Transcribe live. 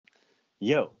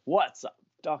Yo, what's up?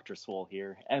 Dr. Swole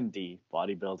here, MD,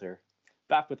 bodybuilder,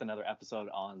 back with another episode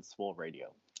on Swole Radio.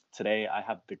 Today, I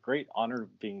have the great honor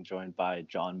of being joined by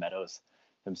John Meadows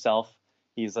himself.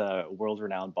 He's a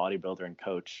world-renowned bodybuilder and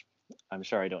coach. I'm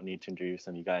sure I don't need to introduce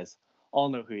him. You guys all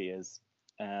know who he is.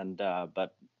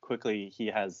 But quickly, he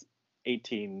has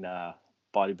 18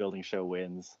 bodybuilding show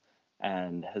wins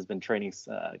and has been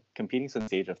competing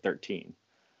since the age of 13.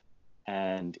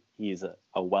 And he's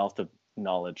a wealth of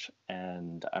knowledge,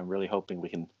 and I'm really hoping we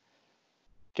can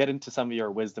get into some of your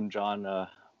wisdom, John,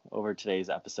 over today's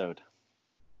episode.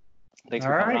 Thanks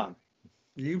for coming on.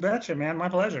 You betcha, man. My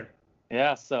pleasure.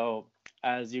 Yeah, so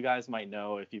as you guys might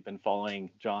know, if you've been following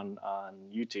John on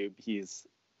YouTube,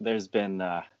 there's been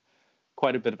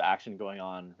quite a bit of action going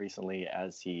on recently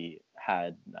as he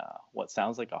had what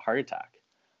sounds like a heart attack.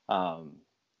 I'm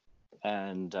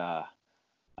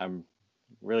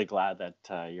really glad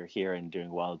that you're here and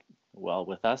doing well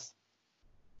with us.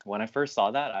 When I first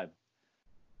saw that,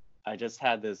 I just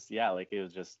had this, it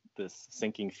was just this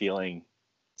sinking feeling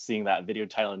seeing that video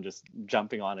title and just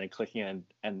jumping on and clicking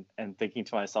and thinking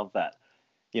to myself that,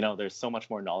 there's so much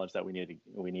more knowledge that we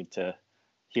need to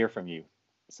hear from you.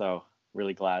 So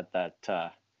really glad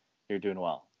that you're doing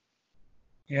well.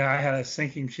 Yeah, I had a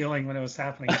sinking feeling when it was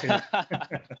happening too.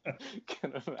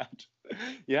 Can imagine.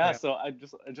 Yeah, so I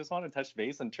just want to touch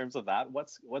base in terms of that.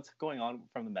 What's going on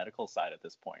from the medical side at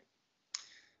this point?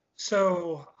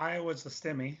 So I was a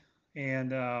STEMI,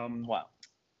 and wow.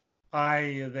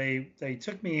 They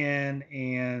took me in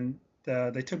and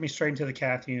they took me straight into the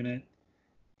cath unit,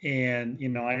 and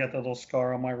I got the little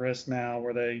scar on my wrist now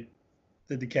where they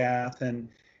did the cath, and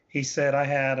he said I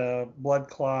had a blood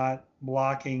clot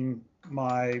blocking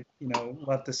my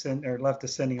left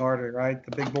ascending artery, right,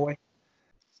 the big boy,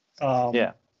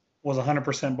 was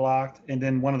 100% blocked, and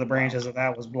then one of the branches of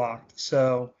that was blocked.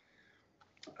 So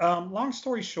long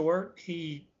story short,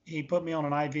 he put me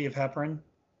on an IV of heparin,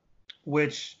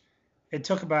 which it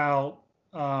took about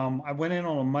I went in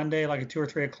on a Monday like at 2 or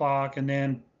 3 o'clock, and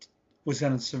then was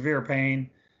in severe pain.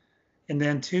 And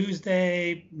then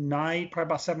Tuesday night, probably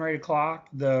about 7 or 8 o'clock,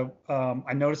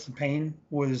 I noticed the pain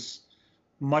was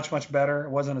much better. It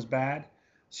wasn't as bad.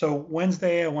 So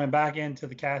Wednesday, I went back into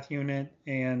the cath unit,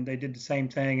 and they did the same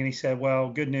thing. And he said, well,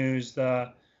 good news,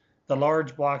 the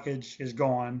large blockage is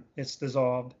gone. It's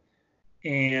dissolved.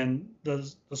 And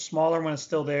the smaller one is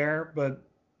still there, but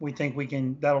we think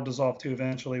that'll dissolve too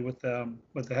eventually with the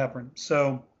heparin.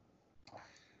 So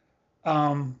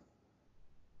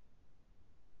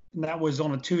that was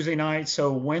on a Tuesday night.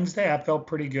 So Wednesday, I felt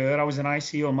pretty good. I was in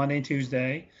ICU on Monday and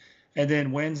Tuesday. And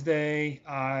then Wednesday,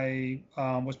 I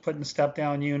was put in the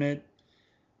step-down unit.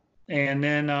 And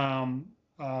then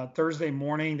Thursday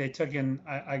morning, they took in,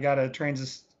 I got a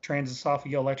transesophageal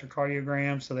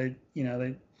electrocardiogram. So they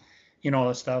all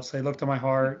that stuff. So they looked at my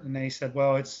heart, and they said,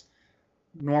 well, it's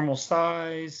normal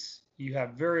size. You have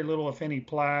very little, if any,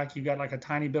 plaque. You got like a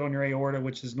tiny bit on your aorta,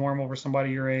 which is normal for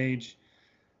somebody your age.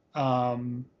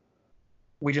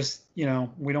 We just,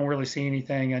 we don't really see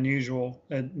anything unusual.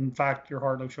 In fact, your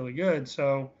heart looks really good.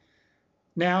 So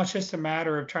now it's just a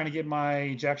matter of trying to get my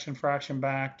ejection fraction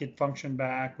back, get function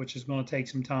back, which is going to take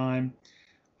some time.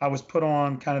 I was put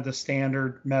on kind of the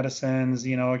standard medicines,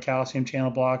 a calcium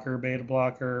channel blocker, beta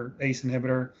blocker, ACE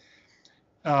inhibitor.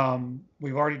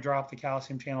 We've already dropped the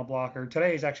calcium channel blocker.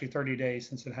 Today is actually 30 days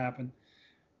since it happened.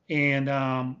 And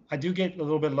I do get a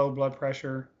little bit low blood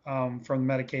pressure from the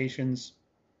medications.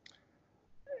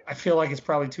 I feel like it's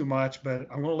probably too much, but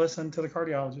I'm going to listen to the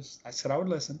cardiologist. I said I would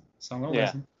listen, so I'm going to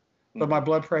listen. But my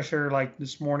blood pressure, like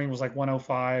this morning, was like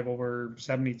 105 over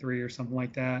 73 or something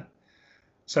like that.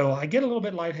 So I get a little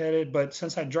bit lightheaded, but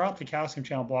since I dropped the calcium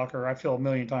channel blocker, I feel a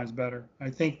million times better. I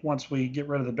think once we get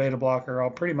rid of the beta blocker, I'll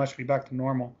pretty much be back to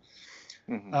normal.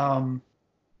 Mm-hmm.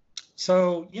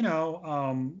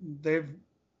 They've,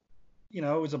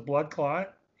 it was a blood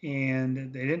clot,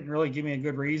 and they didn't really give me a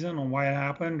good reason on why it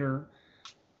happened, or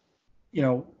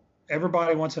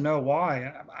everybody wants to know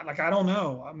why. I don't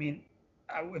know. I mean,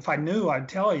 if I knew, I'd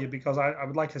tell you, because I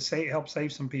would like to help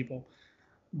save some people,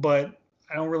 but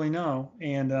I don't really know.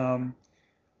 And I'm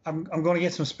going to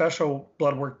get some special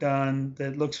blood work done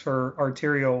that looks for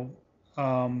arterial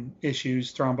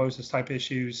issues, thrombosis type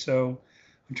issues. So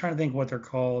I'm trying to think what they're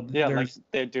called. Yeah, like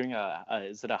they're doing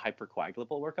is it a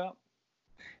hypercoagulable workup?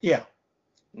 Yeah.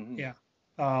 Mm-hmm. Yeah.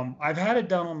 I've had it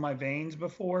done on my veins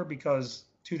before, because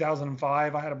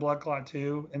 2005, I had a blood clot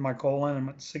too in my colon, and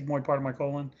the sigmoid part of my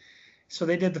colon. So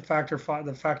they did the factor five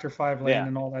lane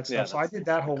and all that stuff. So I did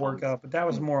that whole workup, but that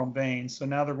was more on veins. So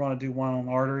now they're going to do one on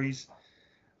arteries.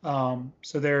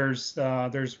 So there's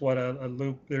what a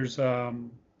loop. There's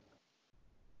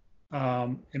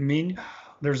I mean,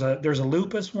 there's a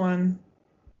lupus one,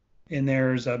 and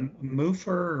there's a MUFR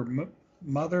or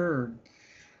mother. Or,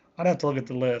 I'd have to look at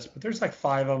the list, but there's like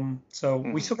five of them. So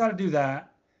we Hmm. still got to do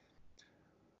that.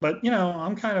 But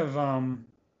I'm kind of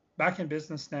back in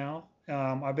business now.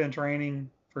 I've been training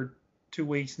for 2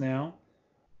 weeks now.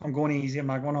 I'm going easy. I'm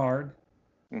not going hard.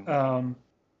 Hmm. Um,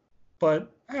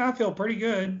 but I feel pretty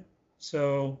good.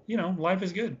 So life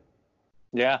is good.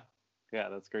 Yeah, yeah,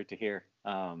 that's great to hear.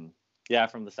 Yeah,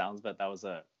 from the sounds, but that was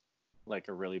a like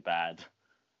a really bad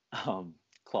um,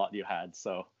 clot you had,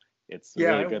 so it's Yeah,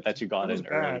 really it good was that you it got was in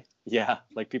early. bad. Yeah,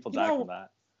 like people You die from know,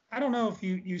 that. I don't know if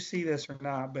you see this or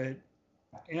not, but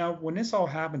when this all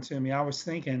happened to me, I was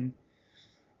thinking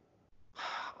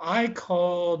I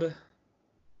called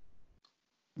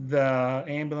the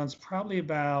ambulance probably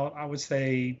about, I would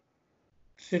say,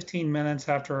 15 minutes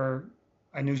after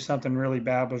I knew something really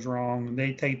bad was wrong.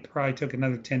 Probably took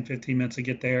another 10, 15 minutes to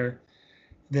get there.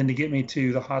 Then to get me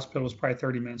to the hospital was probably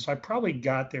 30 minutes. So I probably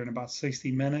got there in about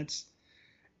 60 minutes.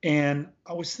 And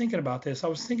I was thinking about this. I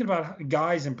was thinking about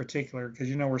guys in particular,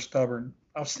 because we're stubborn.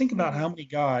 I was thinking about Hmm. how many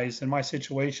guys in my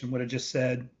situation would have just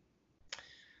said,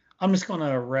 I'm just going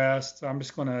to rest. I'm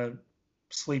just going to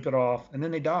sleep it off. And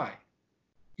then they die,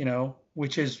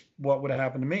 which is what would have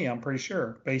happened to me, I'm pretty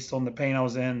sure, based on the pain I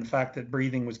was in, the fact that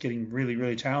breathing was getting really,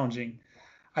 really challenging.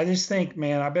 I just think,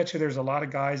 man, I bet you there's a lot of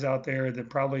guys out there that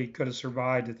probably could have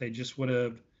survived if they just would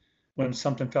have, when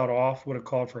something felt off, would have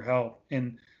called for help.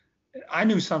 And I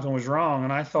knew something was wrong,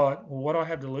 and I thought, well, what do I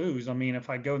have to lose? I mean, if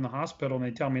I go in the hospital and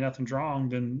they tell me nothing's wrong,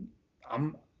 then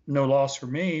I'm no loss for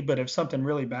me. But if something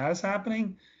really bad is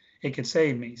happening, it could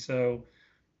save me. So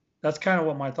that's kind of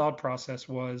what my thought process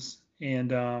was.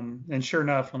 And sure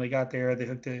enough, when they got there, they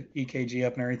hooked the EKG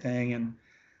up and everything. And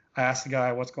I asked the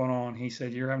guy, "What's going on?" He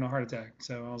said, "You're having a heart attack."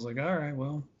 So I was like, "All right,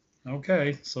 well,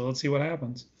 okay. So let's see what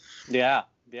happens." Yeah,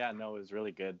 yeah, no, it was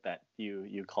really good that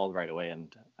you called right away.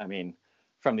 And I mean,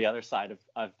 from the other side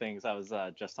of things, I was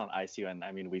just on ICU, and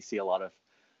I mean, we see a lot of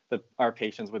our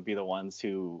patients would be the ones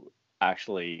who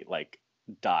actually like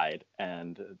died,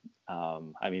 and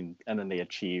I mean, and then they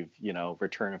achieve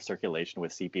return of circulation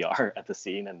with CPR at the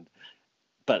scene, and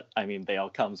but I mean, they all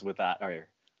comes with that are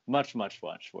much much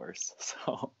much worse.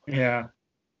 So Yeah,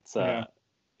 it's yeah,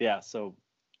 yeah, so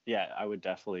yeah, I would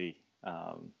definitely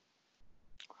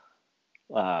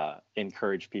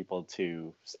encourage people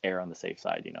to err on the safe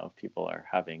side. If people are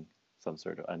having some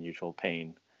sort of unusual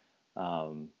pain,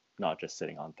 not just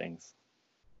sitting on things.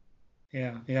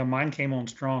 yeah, yeah. Mine came on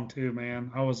strong too,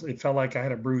 man. It felt like I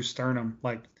had a bruised sternum,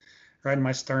 like right in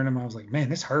my sternum. I was like, man,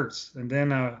 this hurts. And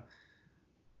then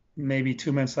maybe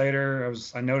 2 minutes later,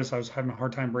 I noticed I was having a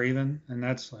hard time breathing, and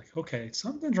that's like, okay,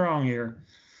 something's wrong here.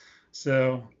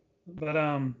 So, but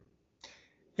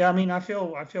yeah, I mean, I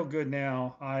feel good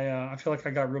now. I feel like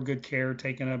I got real good care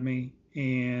taken of me,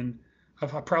 and I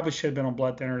probably should have been on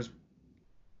blood thinners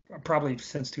probably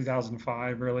since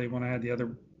 2005, really, when I had the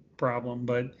other problem.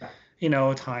 But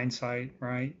it's hindsight,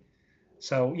 right?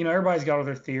 So everybody's got all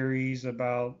their theories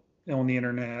about on the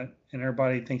internet, and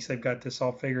everybody thinks they've got this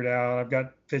all figured out. I've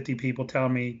got 50 people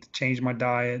telling me to change my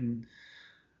diet, and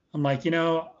I'm like,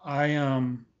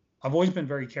 I've always been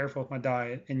very careful with my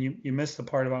diet, and you missed the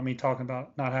part about me talking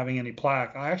about not having any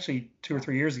plaque. I actually 2 or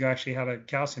 3 years ago actually had a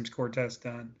calcium score test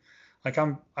done. Like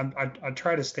I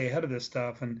try to stay ahead of this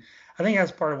stuff, and I think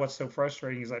that's part of what's so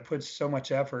frustrating is I put so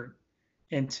much effort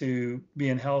into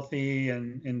being healthy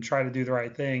and try to do the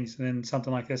right things, and then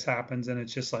something like this happens, and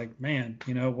it's just like, man,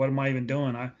 what am I even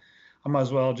doing? I might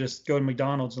as well just go to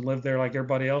McDonald's and live there like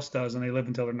everybody else does, and they live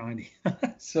until they're 90.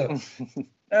 So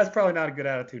that's probably not a good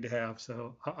attitude to have.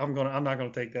 So I'm not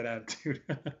gonna take that attitude.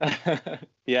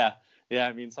 Yeah, yeah.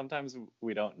 I mean, sometimes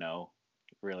we don't know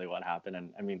really what happened,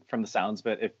 and I mean, from the sounds of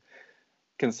it, if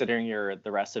considering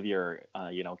the rest of your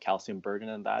calcium burden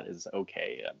and that is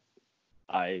okay,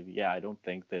 I don't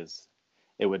think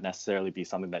it would necessarily be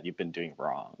something that you've been doing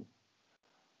wrong.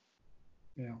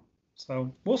 Yeah.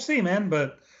 So we'll see, man.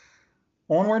 But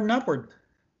onward and upward.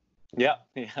 Yeah,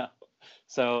 yeah.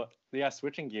 So yeah,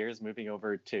 switching gears, moving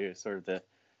over to sort of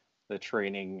the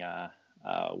training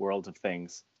world of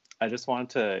things. I just wanted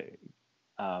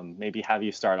to maybe have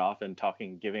you start off and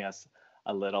giving us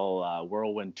a little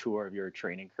whirlwind tour of your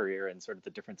training career and sort of the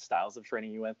different styles of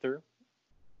training you went through.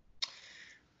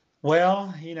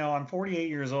 Well, I'm 48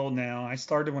 years old now. I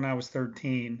started when I was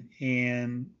 13,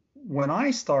 and when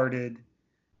I started,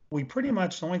 we pretty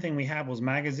much the only thing we had was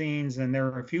magazines, and there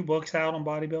were a few books out on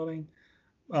bodybuilding,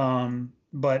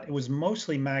 but it was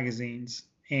mostly magazines.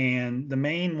 And the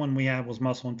main one we had was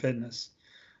Muscle and Fitness.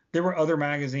 There were other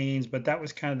magazines, but that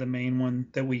was kind of the main one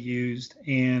that we used.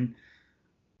 And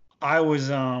I was,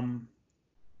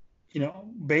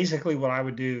 basically what I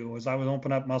would do was I would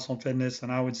open up Muscle and Fitness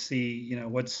and I would see,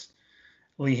 what's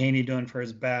Lee Haney doing for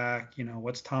his back,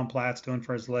 what's Tom Platz doing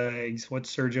for his legs,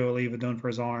 what's Sergio Oliva doing for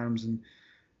his arms,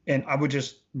 and I would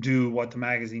just do what the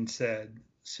magazine said.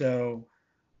 So,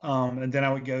 and then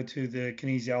I would go to the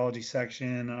kinesiology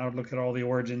section and I would look at all the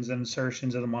origins and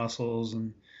insertions of the muscles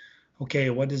and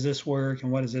okay, what does this work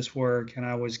and what does this work? And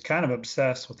I was kind of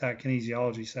obsessed with that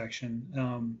kinesiology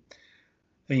section.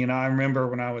 I remember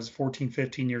when I was 14,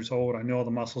 15 years old, I knew all the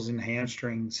muscles in the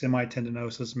hamstring,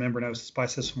 semitendinosus, membranosus,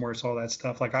 bicipitis, all that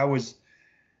stuff. Like I was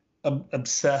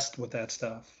obsessed with that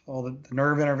stuff, all the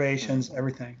nerve innervations,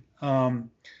 everything.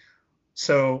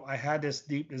 So I had this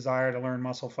deep desire to learn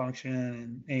muscle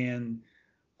function, and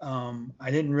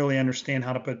I didn't really understand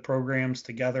how to put programs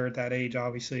together at that age.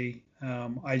 Obviously,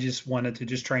 I just wanted to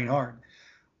just train hard.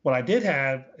 What I did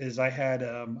have is I had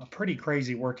a pretty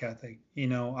crazy work ethic.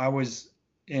 I was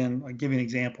I'll give you an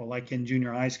example. Like in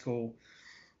junior high school,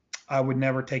 I would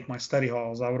never take my study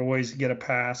halls. I would always get a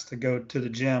pass to go to the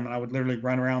gym, and I would literally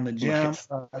run around the gym Nice.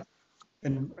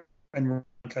 and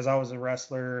because I was a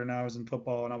wrestler and I was in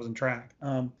football and I was in track.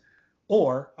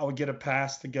 Or I would get a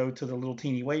pass to go to the little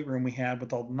teeny weight room we had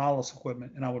with all the Nautilus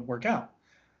equipment, and I would work out.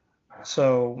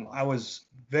 So I was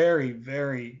very,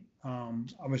 very,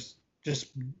 I was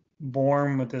just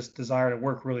born with this desire to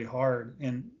work really hard.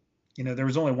 And, there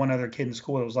was only one other kid in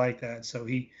school that was like that. So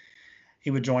he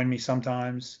would join me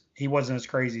sometimes. He wasn't as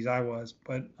crazy as I was,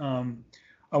 but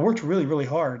I worked really, really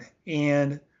hard.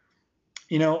 And,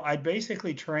 I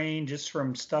basically trained just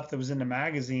from stuff that was in the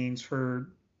magazines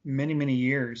for many, many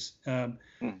years. I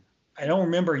don't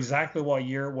remember exactly what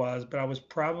year it was, but I was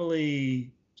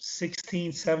probably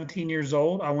 16, 17 years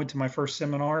old. I went to my first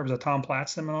seminar. It was a Tom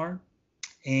Platz seminar.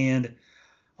 And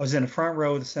I was in the front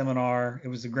row of the seminar. It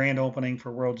was the grand opening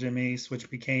for World Gym East, which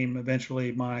became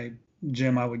eventually my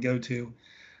gym I would go to.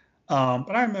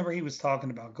 But I remember he was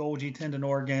talking about Golgi tendon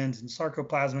organs and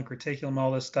sarcoplasmic reticulum,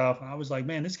 all this stuff. And I was like,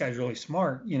 man, this guy's really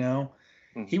smart.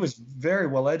 He was very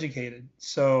well educated.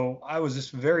 So I was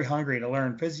just very hungry to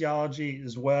learn physiology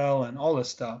as well and all this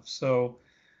stuff. So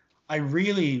I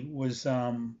really was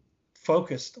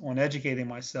focused on educating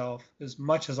myself as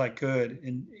much as I could.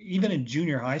 And even in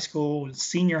junior high school,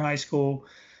 senior high school.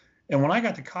 And when I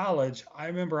got to college, I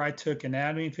remember I took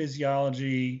anatomy and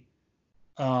physiology,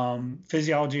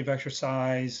 physiology of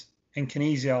exercise, and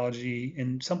kinesiology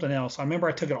and something else. I remember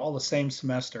I took it all the same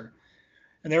semester.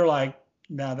 And they were like,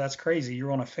 no, that's crazy. You're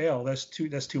going to fail. That's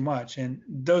too much. And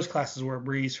those classes were a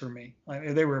breeze for me.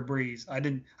 Like, they were a breeze. I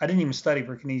didn't even study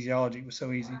for kinesiology. It was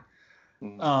so easy.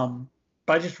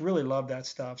 But I just really loved that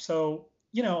stuff. So,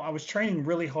 I was training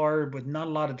really hard with not a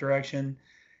lot of direction.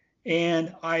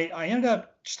 And I ended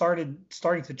up starting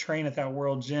to train at that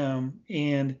World Gym.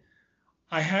 And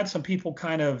I had some people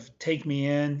kind of take me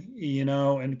in,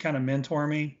 and kind of mentor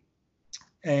me.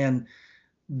 And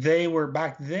they were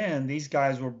back then, these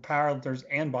guys were powerlifters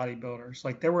and bodybuilders.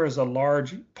 Like there was a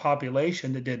large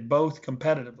population that did both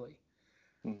competitively.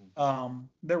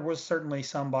 There was certainly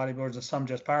some bodybuilders and some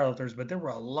just powerlifters, but there were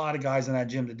a lot of guys in that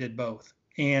gym that did both.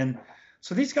 And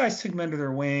so these guys took me under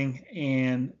their wing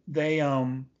and they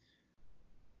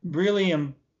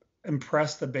really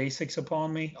impressed the basics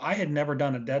upon me. I had never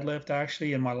done a deadlift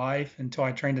actually in my life until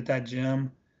I trained at that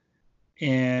gym.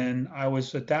 And I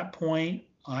was at that point,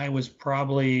 I was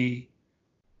probably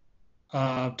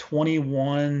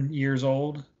 21 years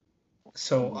old.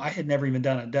 So I had never even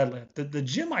done a deadlift. The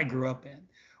gym I grew up in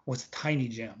was a tiny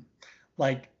gym.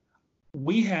 Like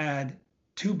we had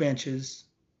 2 benches,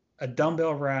 a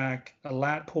dumbbell rack, a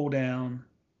lat pull down,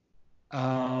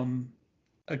 a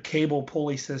cable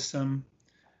pulley system.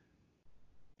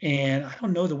 And I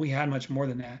don't know that we had much more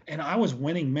than that. And I was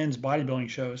winning men's bodybuilding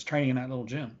shows training in that little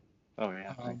gym. Oh,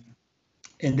 yeah.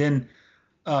 And then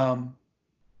I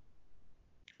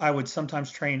would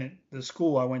sometimes train at the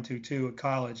school I went to too at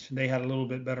college. They had a little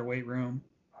bit better weight room.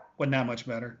 Wasn't that much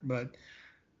better. But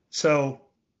so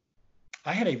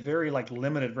I had a very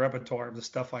limited repertoire of the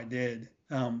stuff I did.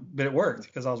 But it worked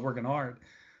because I was working hard.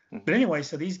 But anyway,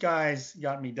 so these guys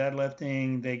got me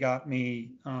deadlifting. They got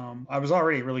me, I was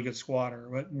already a really good squatter.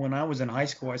 But when I was in high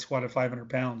school, I squatted 500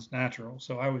 pounds natural.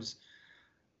 So I was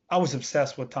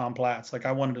obsessed with Tom Platz. Like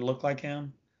I wanted to look like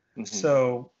him.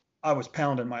 So I was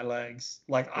pounding my legs.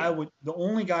 The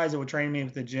only guys that would train me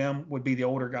at the gym would be the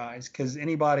older guys because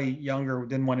anybody younger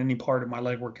didn't want any part of my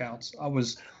leg workouts. I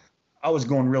was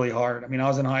going really hard. I mean, I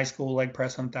was in high school, leg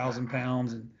pressing 1,000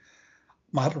 pounds, and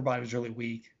my upper body was really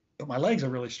weak, but my legs are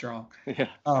really strong. Yeah.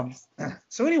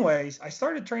 So anyways, I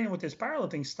started training with this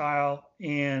powerlifting style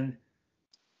and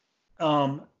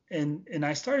and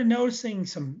I started noticing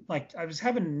some, like, I was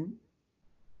having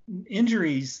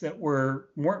injuries that weren't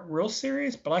real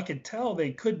serious, but I could tell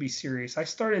they could be serious. I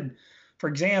started, for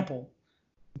example,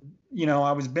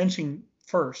 I was benching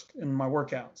first in my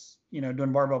workouts,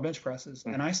 doing barbell bench presses,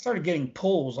 and I started getting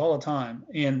pulls all the time.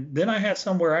 And then I had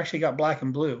some where I actually got black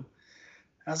and blue.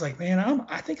 I was like, man,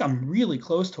 I think I'm really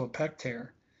close to a pec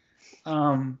tear.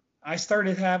 I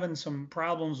started having some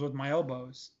problems with my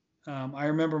elbows. I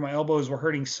remember my elbows were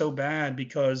hurting so bad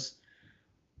because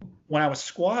when I was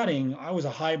squatting, I was a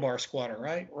high bar squatter,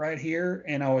 right here,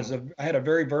 and I had a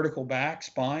very vertical back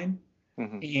spine,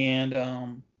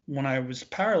 and when I was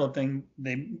powerlifting,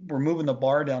 they were moving the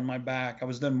bar down my back. I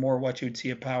was doing more what you would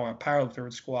see a powerlifter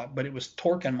would squat, but it was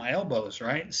torquing my elbows,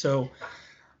 right? So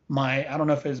I don't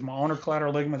know if it was my ulnar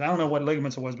collateral ligaments. I don't know what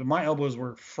ligaments it was, but my elbows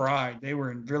were fried. They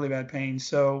were in really bad pain.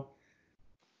 So,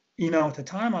 at the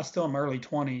time I was still in my early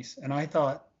 20s, and I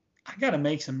thought I got to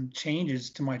make some changes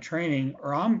to my training,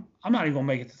 or I'm not even gonna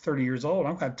make it to 30 years old.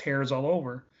 I'm gonna have tears all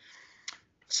over.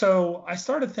 So I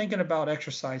started thinking about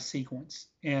exercise sequence,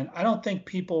 and I don't think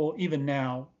people even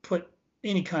now put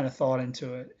any kind of thought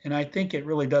into it. And I think it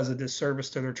really does a disservice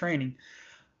to their training.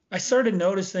 I started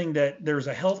noticing that there's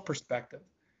a health perspective.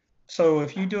 So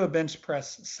if you do a bench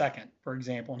press second, for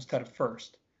example, instead of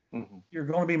first, you're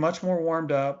going to be much more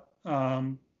warmed up.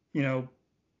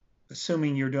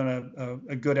 Assuming you're doing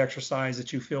a good exercise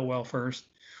that you feel well first,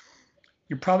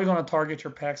 you're probably going to target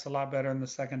your pecs a lot better in the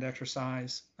second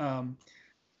exercise.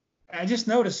 I just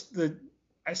noticed that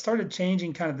I started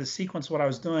changing kind of the sequence of what I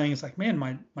was doing. It's like, man,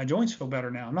 my joints feel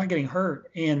better now. I'm not getting hurt,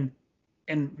 and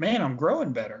man, I'm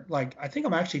growing better. Like, I think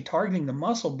I'm actually targeting the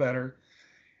muscle better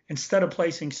instead of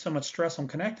placing so much stress on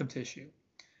connective tissue.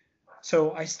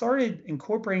 So I started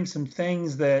incorporating some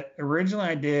things that originally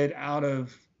I did out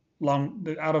of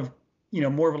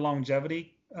more of a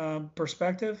longevity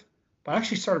perspective, but I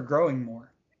actually started growing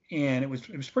more, and it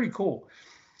was pretty cool.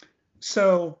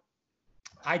 So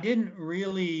I didn't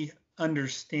really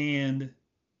understand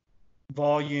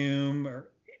volume or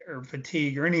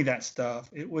fatigue or any of that stuff.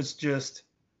 It was just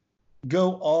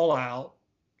go all out,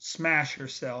 smash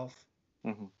yourself.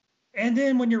 And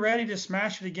then when you're ready to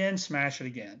smash it again, smash it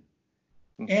again.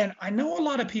 And I know a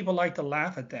lot of people like to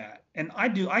laugh at that. And I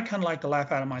do. I kind of like to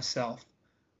laugh at it myself.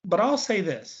 But I'll say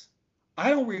this. I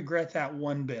don't regret that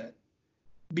one bit,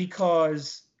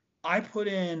 because I put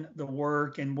in the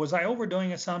work. And was I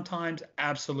overdoing it sometimes?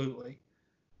 Absolutely.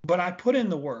 But I put in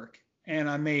the work, and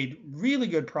I made really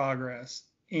good progress.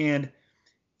 And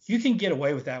you can get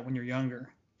away with that when you're younger,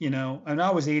 and I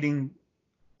was eating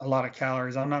a lot of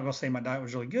calories. I'm not going to say my diet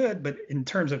was really good, but in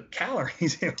terms of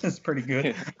calories, it was pretty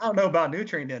good. I don't know about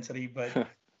nutrient density, but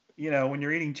when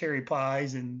you're eating cherry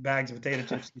pies and bags of potato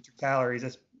chips to get your calories,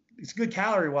 it's good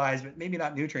calorie wise, but maybe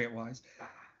not nutrient wise.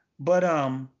 But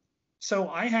so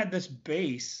I had this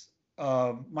base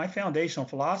of my foundational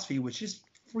philosophy, which just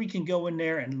freaking go in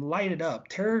there and light it up,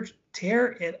 tear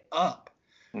it up.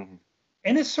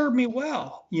 And it served me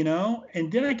well,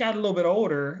 and then I got a little bit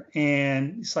older,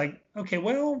 and it's like, okay,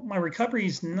 well, my recovery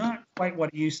is not quite what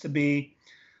it used to be.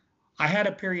 I had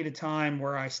a period of time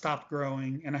where I stopped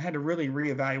growing, and I had to really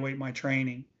reevaluate my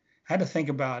training. I had to think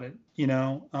about it.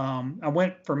 I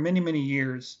went for many, many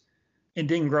years and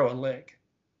didn't grow a lick.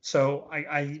 So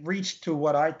I reached to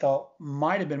what I thought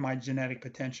might have been my genetic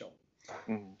potential.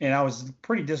 And I was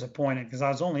pretty disappointed because I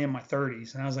was only in my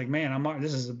 30s, and I was like, man,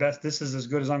 this is the best. This is as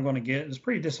good as I'm going to get. It was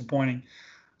pretty disappointing.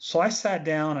 So I sat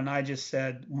down and I just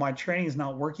said, my training is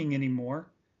not working anymore.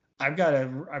 I've got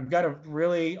to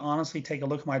really honestly take a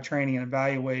look at my training and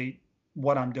evaluate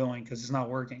what I'm doing, because it's not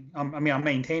working. I'm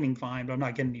maintaining fine, but I'm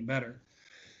not getting any better.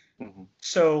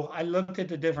 So I looked at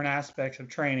the different aspects of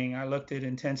training. I looked at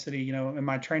intensity. Am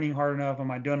I training hard enough?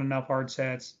 Am I doing enough hard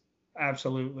sets?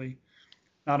 Absolutely.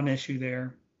 Not an issue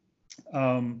there.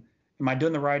 Am I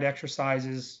doing the right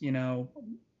exercises,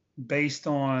 based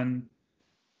on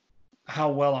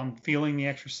how well I'm feeling the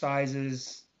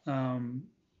exercises?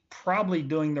 Probably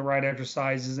doing the right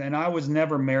exercises. And I was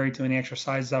never married to any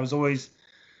exercises. I was always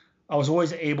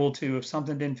able to, if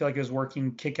something didn't feel like it was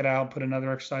working, kick it out, put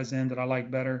another exercise in that I like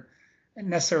better. I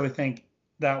didn't necessarily think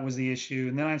that was the issue.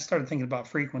 And then I started thinking about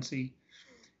frequency.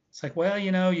 It's like, well,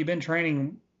 you've been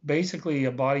training basically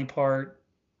a body part.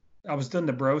 I was doing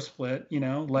the bro split,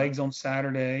 legs on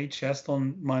Saturday, chest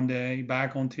on Monday,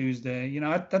 back on Tuesday.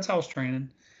 That's how I was training.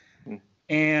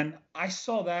 And I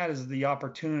saw that as the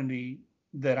opportunity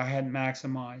that I hadn't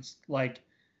maximized. Like,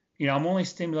 I'm only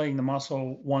stimulating the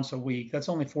muscle once a week. That's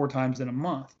only 4 times in a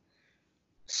month.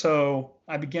 So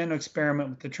I began to experiment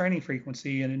with the training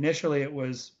frequency. And initially it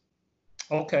was,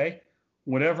 okay,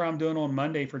 whatever I'm doing on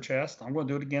Monday for chest, I'm going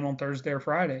to do it again on Thursday or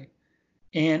Friday.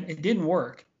 And it didn't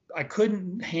work. I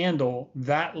couldn't handle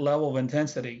that level of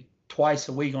intensity twice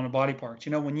a week on a body part.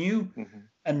 When you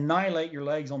annihilate your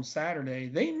legs on Saturday,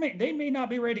 they may not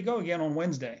be ready to go again on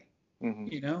Wednesday.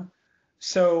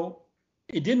 So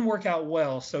it didn't work out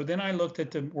well. So then I looked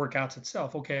at the workouts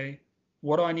itself. Okay,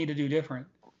 what do I need to do different?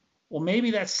 Well,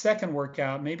 maybe that second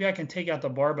workout, maybe I can take out the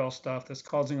barbell stuff that's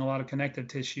causing a lot of connective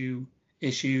tissue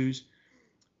issues.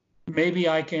 Maybe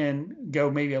I can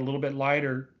go maybe a little bit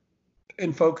lighter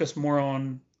and focus more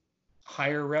on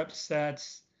higher rep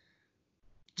sets,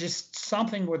 just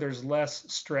something where there's less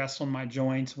stress on my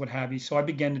joints, what have you. So I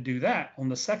began to do that on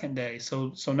the second day.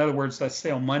 So in other words, let's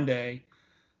say on Monday,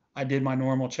 I did my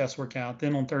normal chest workout.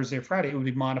 Then on Thursday or Friday, it would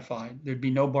be modified. There'd be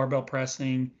no barbell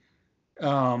pressing.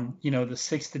 The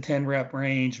 6 to 10 rep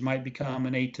range might become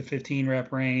an 8 to 15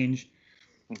 rep range.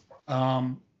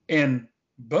 And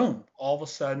boom, all of a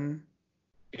sudden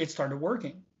it started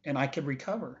working and I could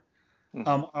recover.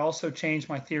 I also changed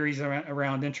my theories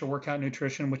around intra-workout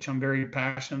nutrition, which I'm very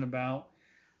passionate about.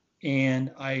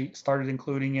 And I started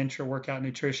including intra-workout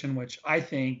nutrition, which I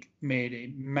think made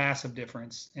a massive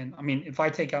difference. And I mean, if I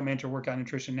take out my intra-workout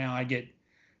nutrition now, I get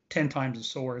 10 times as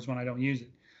sore as when I don't use it.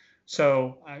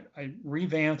 So I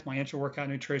revamped my intra-workout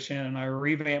nutrition and I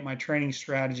revamped my training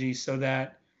strategy so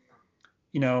that,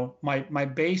 my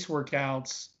base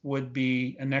workouts would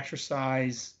be an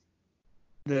exercise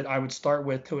that I would start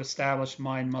with to establish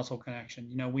mind-muscle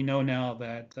connection. We know now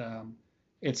that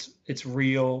it's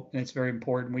real and it's very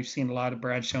important. We've seen a lot of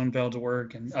Brad Schoenfeld's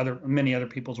work and many other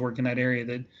people's work in that area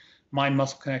that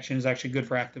mind-muscle connection is actually good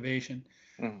for activation.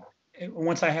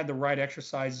 Once I had the right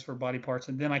exercises for body parts,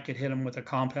 and then I could hit them with a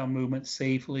compound movement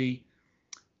safely,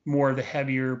 more of the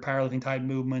heavier powerlifting type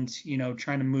movements,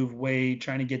 trying to move weight,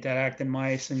 trying to get that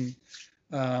actin-myosin,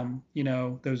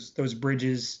 those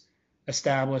bridges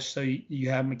established so you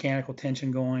have mechanical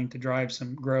tension going to drive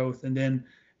some growth. And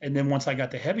then once I got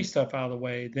the heavy stuff out of the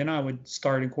way, then I would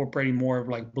start incorporating more of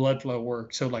like blood flow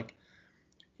work. So like,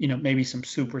 maybe some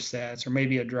supersets or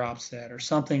maybe a drop set or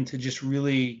something to just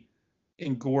really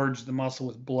engorge the muscle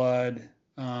with blood.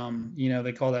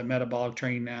 They call that metabolic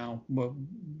training now. But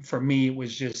for me, it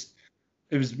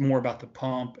was more about the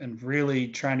pump and really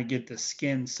trying to get the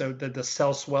skin so that the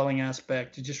cell swelling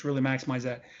aspect to just really maximize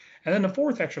that. And then the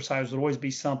fourth exercise would always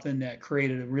be something that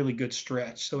created a really good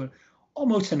stretch. So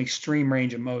almost an extreme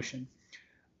range of motion.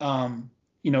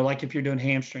 Like if you're doing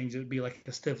hamstrings, it would be like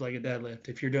a stiff-legged deadlift.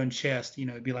 If you're doing chest,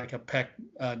 it'd be like a pec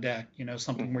deck,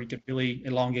 something where you could really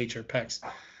elongate your pecs.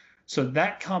 So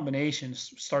that combination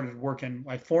started working.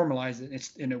 I formalized it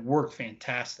and it worked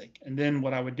fantastic. And then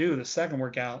what I would do, the second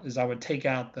workout, is I would take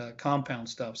out the compound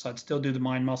stuff. So I'd still do the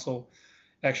mind muscle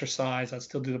exercise. I'd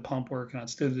still do the pump work and I'd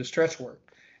still do the stretch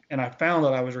work. And I found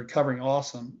that I was recovering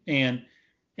awesome. And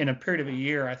in a period of a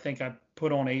year, I think I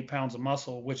put on 8 pounds of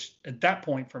muscle, which at that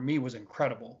point for me was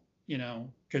incredible,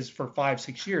 because for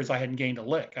 5-6 years, I hadn't gained a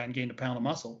lick. I hadn't gained a pound of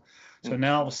muscle. So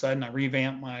now all of a sudden I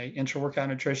revamped my intra-workout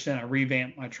nutrition. I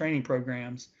revamped my training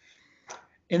programs.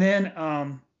 And then,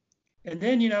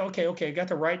 okay, I got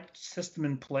the right system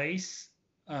in place.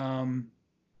 Then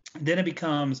it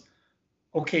becomes,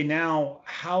 okay, now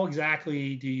how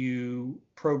exactly do you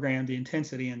program the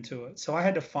intensity into it? So I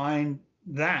had to find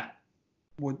that,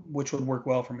 which would work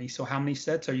well for me. So how many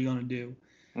sets are you going to do?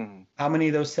 How many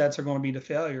of those sets are going to be to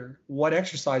failure? What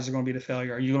exercises are going to be to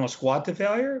failure? Are you going to squat to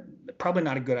failure? Probably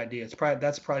not a good idea.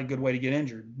 That's probably a good way to get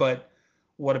injured. But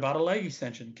what about a leg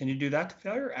extension? Can you do that to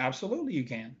failure? Absolutely you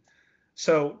can.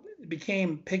 So it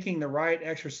became picking the right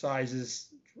exercises,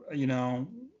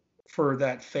 for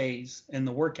that phase in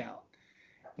the workout.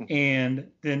 And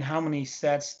then how many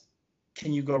sets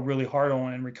can you go really hard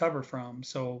on and recover from?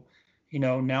 So,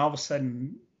 now all of a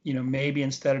sudden, maybe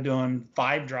instead of doing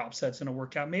 5 drop sets in a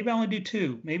workout, maybe I only do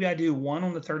 2. Maybe I do 1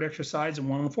 on the third exercise and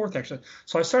 1 on the fourth exercise.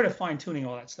 So I started fine tuning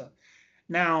all that stuff.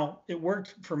 Now it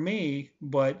worked for me,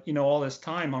 but all this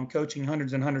time I'm coaching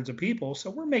hundreds and hundreds of people. So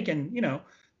we're making,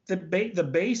 the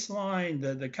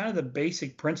baseline, the kind of the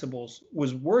basic principles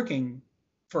was working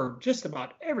for just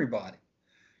about everybody.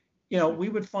 We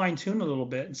would fine tune a little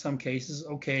bit in some cases.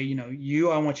 Okay,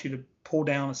 I want you to pull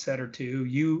down a set or 2.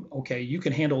 You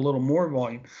can handle a little more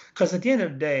volume, because at the end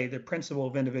of the day, the principle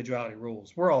of individuality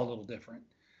rules. We're all a little different.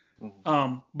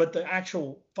 But the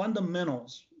actual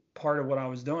fundamentals part of what I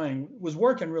was doing was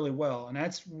working really well. And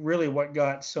that's really what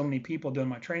got so many people doing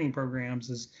my training programs.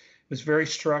 It was very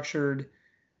structured.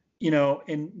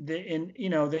 And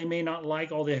they may not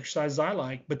like all the exercises I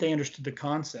like, but they understood the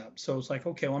concept. So it's like,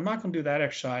 okay, well, I'm not going to do that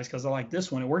exercise because I like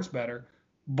this one. It works better,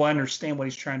 but I understand what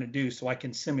he's trying to do, so I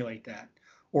can simulate that.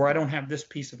 or I don't have this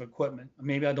piece of equipment.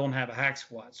 Maybe I don't have a hack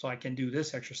squat, so I can do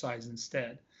this exercise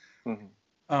instead. Mm-hmm.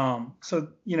 So,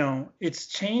 it's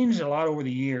changed a lot over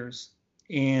the years.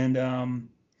 And,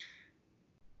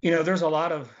 there's a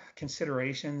lot of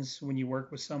considerations when you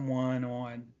work with someone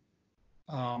on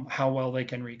how well they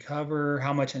can recover,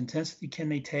 how much intensity can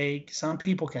they take. Some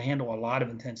people can handle a lot of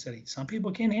intensity. Some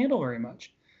people can't handle very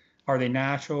much. Are they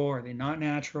natural? Are they not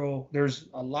natural? There's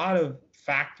a lot of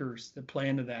factors that play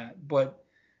into that. But,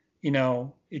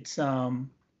 it's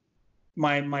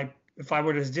my if I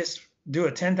were to just do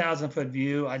a 10,000-foot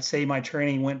view, I'd say my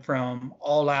training went from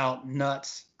all out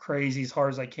nuts, crazy as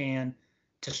hard as I can,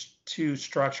 to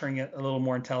structuring it a little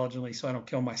more intelligently so I don't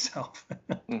kill myself.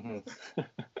 Mm-hmm.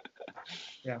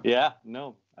 Yeah. Yeah,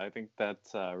 no, I think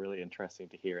that's really interesting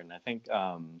to hear. And I think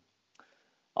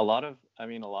a lot of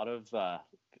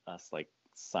us like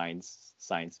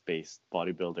science-based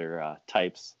bodybuilder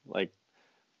types like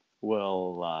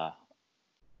will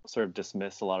sort of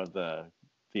dismiss a lot of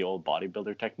the old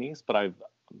bodybuilder techniques. But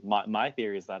my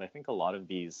theory is that I think a lot of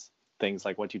these things,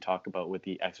 like what you talk about with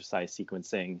the exercise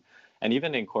sequencing and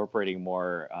even incorporating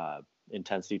more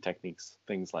intensity techniques,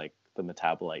 things like the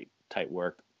metabolite type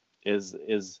work,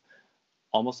 is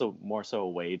almost more so a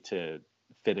way to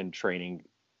fit in training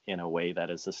in a way that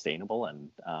is sustainable and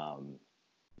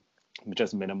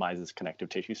just minimizes connective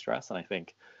tissue stress. And I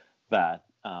think that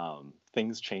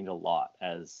things change a lot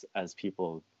as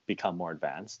people become more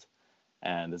advanced.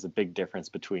 And there's a big difference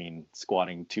between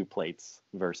squatting 2 plates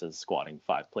versus squatting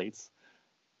 5 plates.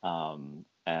 And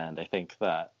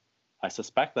I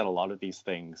suspect that a lot of these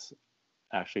things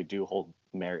actually do hold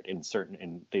merit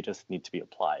and they just need to be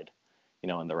applied,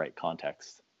 in the right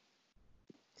context.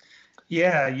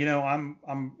 Yeah, I'm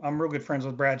real good friends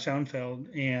with Brad Schoenfeld,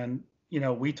 and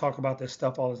we talk about this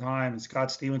stuff all the time. And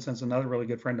Scott Stevenson's another really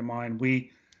good friend of mine.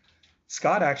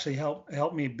 Scott actually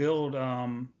helped me build.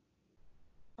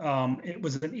 It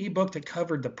was an ebook that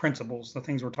covered the principles, the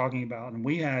things we're talking about, and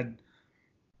we had,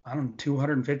 I don't know,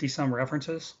 250 some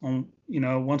references on.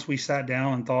 Once we sat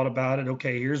down and thought about it,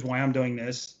 okay, here's why I'm doing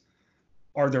this.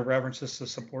 Are there references to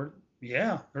support?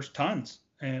 Yeah, there's tons.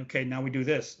 And okay, now we do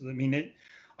this.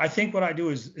 I think what I do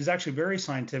is actually very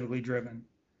scientifically driven.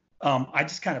 I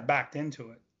just kind of backed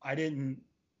into it. I didn't,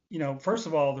 first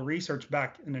of all, the research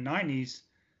back in the 90s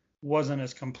wasn't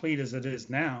as complete as it is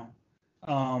now.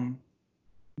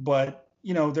 But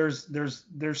there's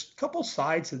a couple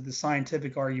sides of the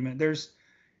scientific argument. There's,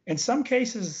 in some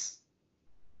cases,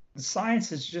 the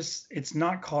science is it's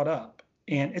not caught up,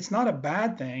 and it's not a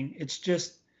bad thing. It's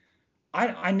just,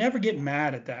 I never get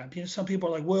mad at that. Some people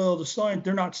are like, well, the science,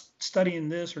 they're not studying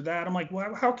this or that. I'm like,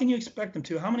 well, how can you expect them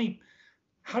to?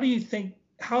 How do you think,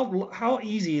 how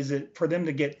easy is it for them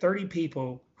to get 30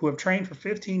 people who have trained for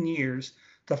 15 years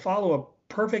to follow a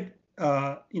perfect,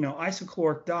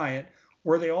 isocaloric diet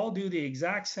where they all do the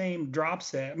exact same drop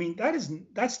set?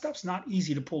 That stuff's not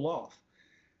easy to pull off.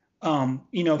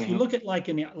 If you look at like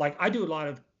I do a lot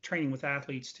of training with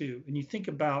athletes too, and you think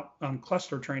about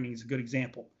cluster training is a good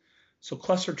example. So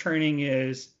cluster training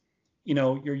is,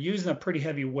 you're using a pretty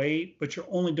heavy weight, but you're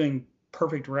only doing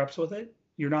perfect reps with it.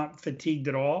 You're not fatigued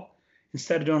at all.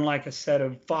 Instead of doing like a set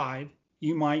of 5,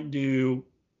 you might do,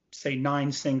 say,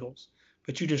 9 singles,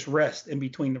 but you just rest in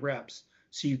between the reps.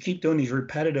 So you keep doing these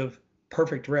repetitive,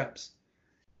 perfect reps.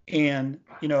 And,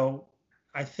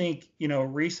 I think,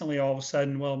 recently all of a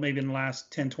sudden, well, maybe in the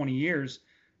last 10, 20 years,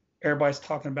 everybody's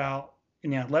talking about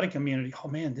in the athletic community, oh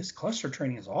man, this cluster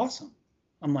training is awesome.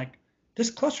 I'm like, this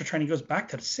cluster training goes back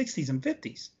to the 60s and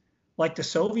 50s. Like the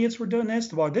Soviets were doing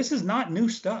this. Well, this is not new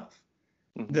stuff.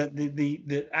 Mm-hmm.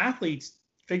 The athletes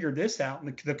figured this out,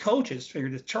 and the coaches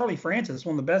figured this. Charlie Francis,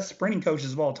 one of the best sprinting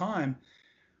coaches of all time,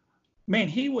 man,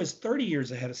 he was 30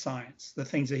 years ahead of science, the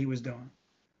things that he was doing.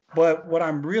 But what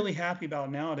I'm really happy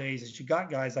about nowadays is you got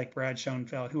guys like Brad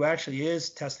Schoenfeld, who actually is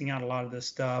testing out a lot of this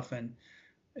stuff, and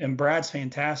Brad's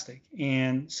fantastic.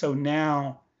 And so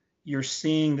now you're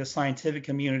seeing the scientific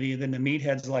community, then the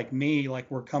meatheads like me,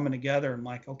 like we're coming together and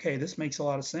like, okay, this makes a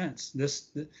lot of sense.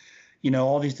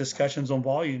 All these discussions on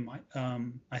volume,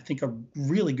 I think are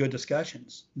really good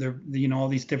discussions. They're, all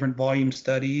these different volume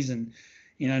studies, and,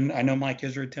 I know Mike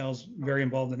Israetel's very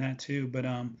involved in that too. But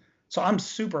so I'm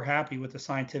super happy with the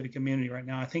scientific community right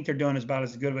now. I think they're doing about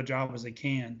as good of a job as they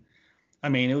can.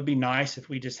 It would be nice if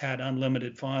we just had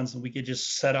unlimited funds and we could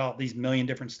just set out these million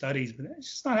different studies, but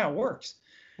it's just not how it works.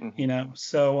 Mm-hmm.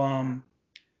 So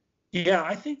yeah,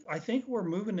 I think we're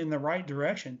moving in the right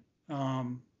direction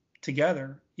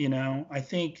together. I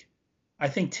think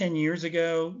 10 years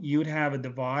ago you'd have a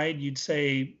divide. You'd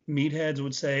say meatheads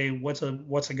would say, what's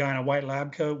a guy in a white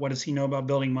lab coat? What does he know about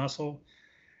building muscle?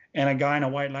 And a guy in a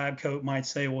white lab coat might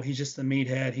say, well, he's just a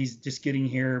meathead. He's just getting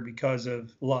here because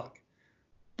of luck.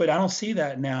 But I don't see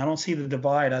that now. I don't see the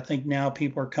divide. I think now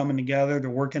people are coming together. They're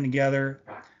working together.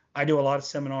 I do a lot of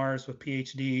seminars with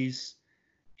PhDs.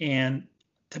 And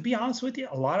to be honest with you,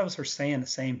 a lot of us are saying the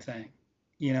same thing.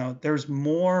 There's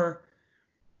more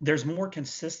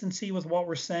consistency with what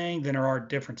we're saying than there are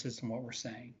differences in what we're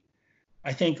saying.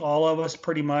 I think all of us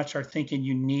pretty much are thinking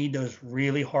you need those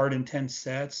really hard, intense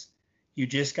sets. You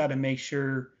just got to make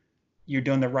sure you're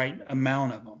doing the right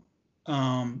amount of them.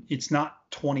 It's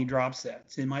not 20 drop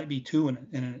sets. It might be 2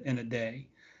 in a day.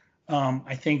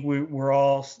 I think we're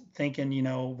all thinking,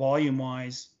 volume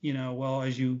wise, well,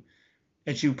 as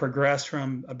you progress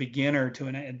from a beginner to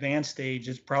an advanced stage,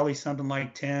 it's probably something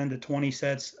like 10 to 20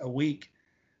 sets a week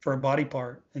for a body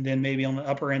part. And then maybe on the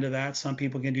upper end of that, some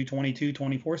people can do 22,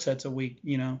 24 sets a week.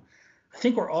 I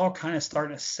think we're all kind of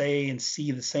starting to say and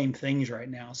see the same things right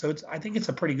now. So I think it's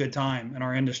a pretty good time in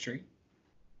our industry.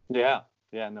 Yeah.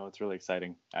 No, it's really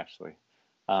exciting actually.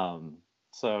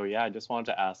 So yeah, I just wanted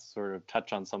to ask, sort of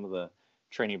touch on some of the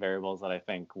training variables that I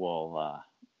think you'll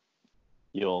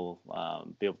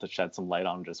be able to shed some light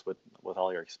on just with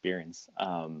all your experience.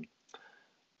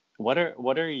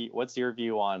 What's your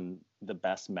view on the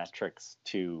best metrics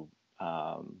to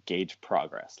gauge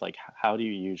progress? Like, how do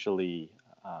you usually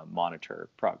monitor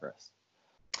progress?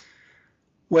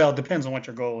 Well, it depends on what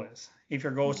your goal is. If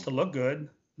your goal is to look good,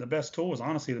 the best tool is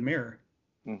honestly the mirror.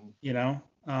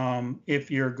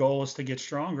 If your goal is to get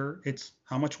stronger, it's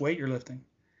how much weight you're lifting.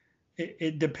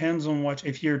 It depends on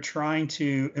if you're trying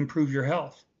to improve your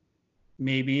health.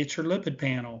 Maybe it's your lipid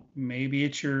panel. Maybe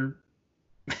it's your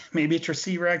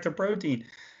C-reactive protein.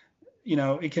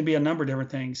 It can be a number of different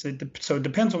things. So it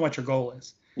depends on what your goal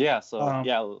is. Yeah. So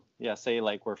say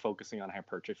like we're focusing on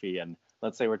hypertrophy, and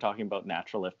let's say we're talking about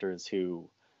natural lifters who,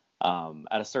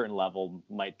 at a certain level,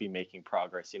 might be making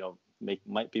progress.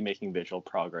 Might be making visual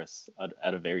progress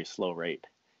at a very slow rate.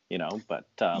 But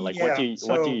what do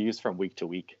you use from week to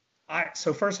week?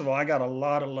 So first of all, I got a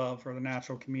lot of love for the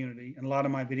natural community, and a lot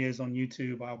of my videos on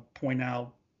YouTube, I'll point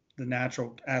out the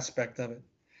natural aspect of it.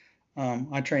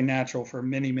 I trained natural for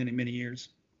many, many, many years.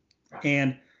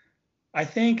 And I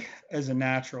think as a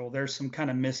natural, there's some kind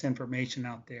of misinformation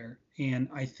out there. And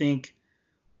I think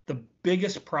the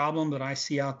biggest problem that I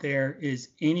see out there is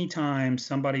anytime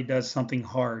somebody does something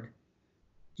hard,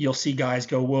 you'll see guys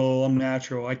go, well, I'm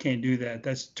natural. I can't do that.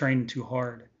 That's training too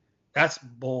hard. That's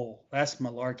bull. That's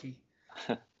malarkey.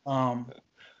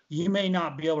 You may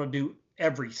not be able to do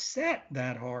every set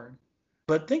that hard,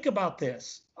 but think about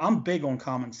this. I'm big on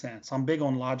common sense. I'm big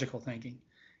on logical thinking.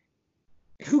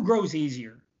 Who grows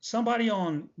easier? Somebody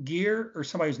on gear or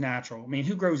somebody who's natural? I mean,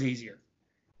 who grows easier?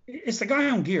 It's the guy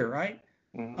on gear, right?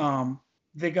 Mm-hmm.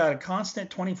 They got a constant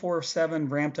 24/7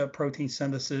 ramped up protein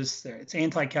synthesis. It's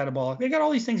anti-catabolic. They got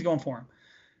all these things going for them.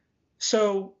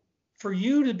 So for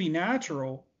you to be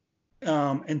natural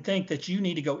and think that you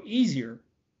need to go easier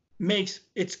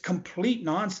it's complete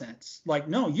nonsense. Like,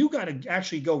 no, you got to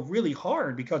actually go really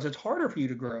hard because it's harder for you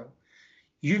to grow.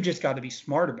 You just got to be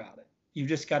smart about it. You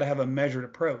just got to have a measured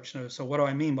approach. So what do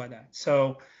I mean by that?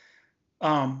 So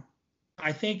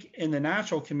I think in the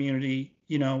natural community,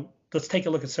 let's take a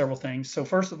look at several things. So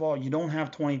first of all, you don't have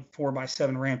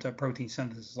 24/7 ramped up protein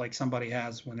synthesis like somebody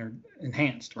has when they're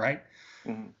enhanced, right?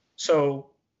 Mm-hmm. So,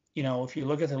 if you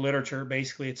look at the literature,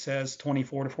 basically it says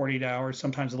 24 to 48 hours,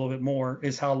 sometimes a little bit more,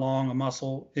 is how long a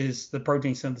muscle is, the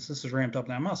protein synthesis is ramped up in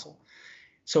that muscle.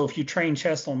 So if you train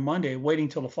chest on Monday, waiting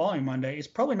till the following Monday, it's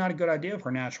probably not a good idea for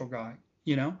a natural guy,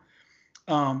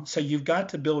 So you've got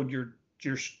to build your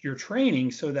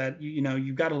training so that,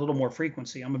 you've got a little more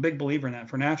frequency. I'm a big believer in that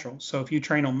for natural. So if you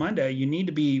train on Monday, you need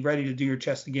to be ready to do your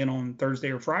chest again on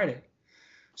Thursday or Friday.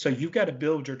 So you've got to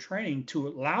build your training to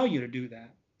allow you to do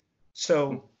that.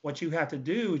 So what you have to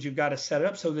do is you've got to set it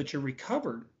up so that you're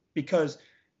recovered, because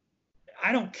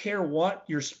I don't care what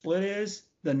your split is.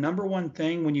 The number one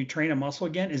thing when you train a muscle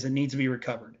again is it needs to be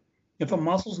recovered. If a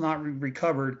muscle's not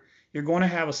recovered, you're going to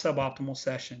have a suboptimal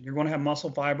session. You're going to have muscle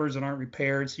fibers that aren't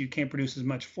repaired, so you can't produce as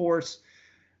much force.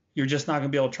 You're just not going to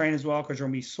be able to train as well because you're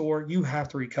going to be sore. You have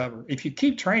to recover. If you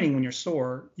keep training when you're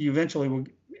sore, you eventually will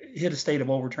hit a state of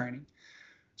overtraining.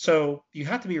 So you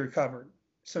have to be recovered.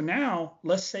 So now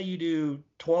let's say you do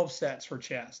 12 sets for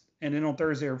chest, and then on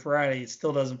Thursday or Friday, it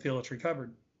still doesn't feel it's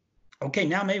recovered. Okay,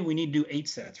 now maybe we need to do 8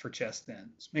 sets for chest then.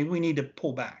 So maybe we need to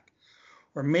pull back.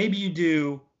 Or maybe you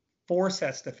do 4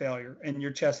 sets to failure and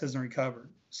your chest isn't recovered.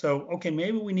 So, okay,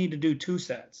 maybe we need to do 2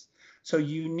 sets. So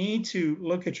you need to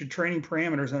look at your training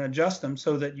parameters and adjust them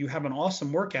so that you have an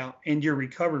awesome workout and you're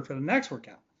recovered for the next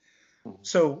workout.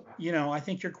 So, I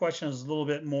think your question is a little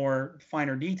bit more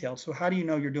finer detailed. So how do you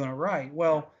know you're doing it right?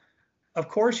 Well, of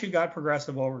course you got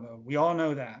progressive overload. We all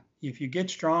know that. If you get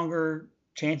stronger,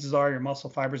 chances are your muscle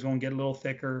fibers going to get a little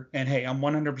thicker. And hey, I'm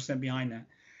 100% behind that.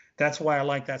 That's why I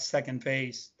like that second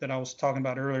phase that I was talking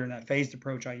about earlier in that phased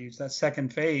approach I use. That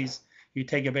second phase, you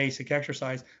take a basic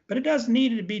exercise, but it doesn't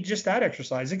need to be just that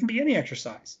exercise. It can be any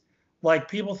exercise. Like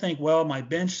people think, well, my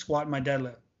bench, squat, and my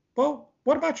deadlift. Well,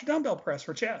 what about your dumbbell press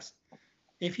for chest?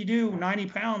 If you do 90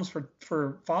 pounds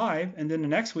for 5 and then the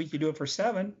next week you do it for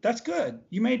 7, that's good.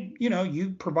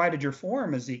 You provided your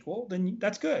form is equal, then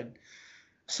that's good.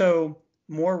 So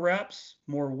more reps,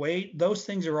 more weight, those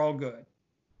things are all good.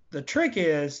 The trick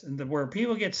is, and where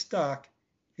people get stuck,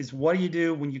 is what do you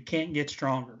do when you can't get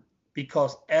stronger?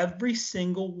 Because every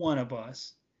single one of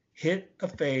us hit a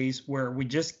phase where we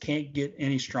just can't get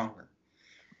any stronger.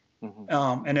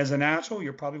 And as a natural,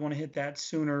 you're probably going to hit that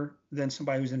sooner than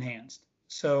somebody who's enhanced.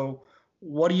 So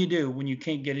what do you do when you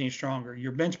can't get any stronger?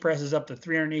 Your bench press is up to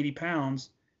 380 pounds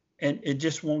and it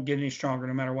just won't get any stronger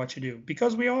no matter what you do,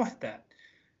 because we all hit that.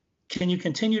 Can you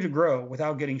continue to grow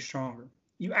without getting stronger?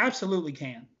 You absolutely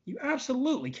can. You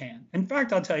absolutely can. In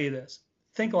fact, I'll tell you this.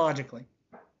 Think logically.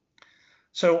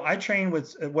 So I trained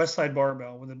with Westside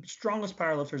Barbell with the strongest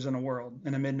powerlifters in the world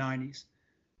in the mid-90s.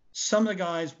 Some of the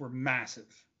guys were massive.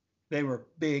 They were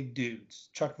big dudes.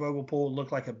 Chuck Vogelpohl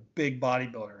looked like a big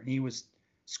bodybuilder, and he was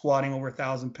squatting over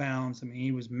 1,000 pounds. I mean,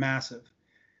 he was massive.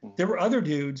 There were other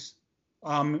dudes.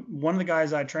 One of the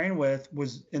guys I trained with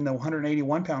was in the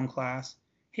 181-pound class.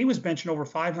 He was benching over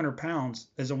 500 pounds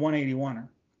as a 181er.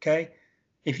 Okay,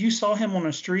 if you saw him on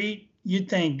the street, you'd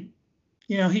think,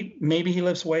 maybe he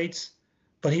lifts weights,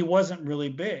 but he wasn't really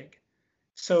big.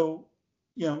 So,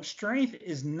 strength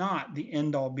is not the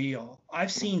end all be all.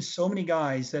 I've seen so many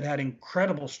guys that had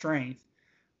incredible strength.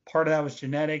 Part of that was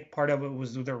genetic, part of it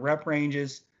was their rep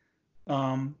ranges,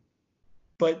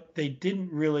 but they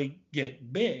didn't really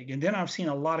get big. And then I've seen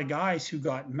a lot of guys who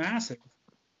got massive,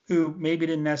 who maybe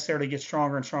didn't necessarily get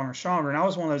stronger and stronger and stronger. And I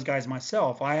was one of those guys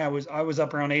myself. I was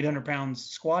up around 800 pounds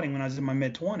squatting when I was in my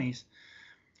mid-20s.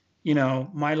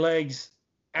 My legs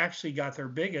actually got their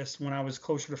biggest when I was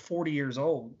closer to 40 years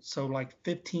old. So like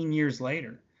 15 years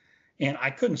later. And I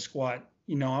couldn't squat.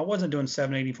 I wasn't doing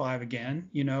 785 again.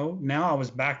 Now I was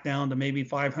back down to maybe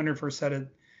 500 for a set of,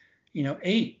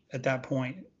 8 at that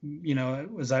point,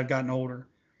 as I've gotten older.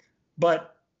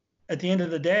 But at the end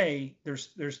of the day, there's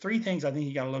 3 things I think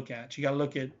you got to look at. You got to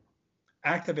look at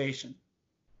activation.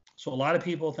 So a lot of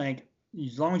people think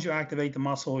as long as you activate the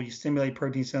muscle, you stimulate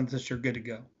protein synthesis, you're good to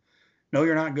go. No,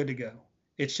 you're not good to go.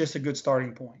 It's just a good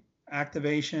starting point.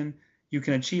 Activation, you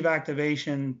can achieve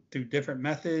activation through different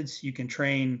methods. You can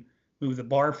move the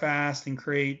bar fast and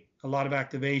create a lot of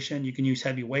activation. You can use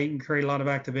heavy weight and create a lot of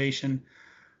activation,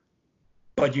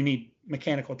 but you need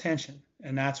mechanical tension.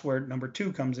 And that's where number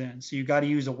 2 comes in. So you got to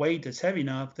use a weight that's heavy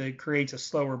enough that creates a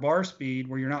slower bar speed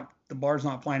where the bar's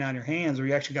not flying out of your hands, or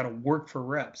you actually got to work for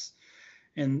reps.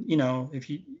 And, if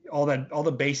you, all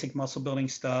the basic muscle building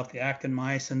stuff, the actin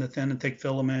myosin, the thin and thick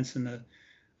filaments, and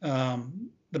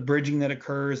the bridging that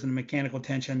occurs and the mechanical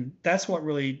tension, that's what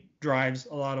really drives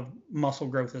a lot of muscle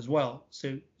growth as well.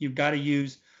 So you've got to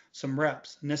use some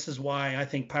reps. And this is why I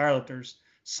think powerlifters,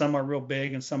 some are real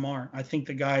big and some aren't. I think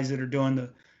the guys that are doing the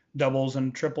doubles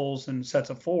and triples and sets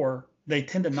of 4, they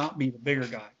tend to not be the bigger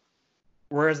guy.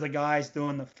 Whereas the guys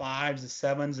doing the 5s, the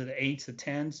 7s, the 8s, the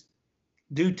 10s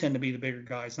do tend to be the bigger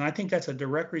guys. And I think that's a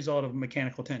direct result of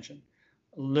mechanical tension,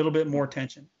 a little bit more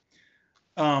tension.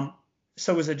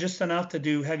 So is it just enough to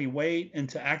do heavy weight and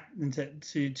to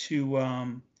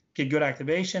get good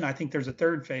activation? I think there's a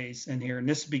third phase in here, and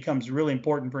this becomes really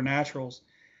important for naturals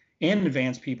and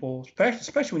advanced people,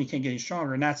 especially when you can't get any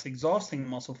stronger, and that's exhausting the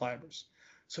muscle fibers.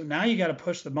 So now you got to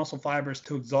push the muscle fibers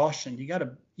to exhaustion. You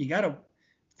got to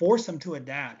force them to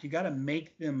adapt. You got to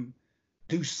make them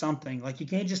do something. Like you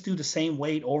can't just do the same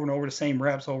weight over and over, the same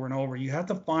reps over and over. You have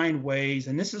to find ways,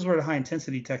 and this is where the high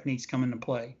intensity techniques come into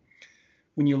play.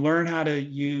 When you learn how to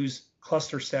use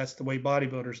cluster sets the way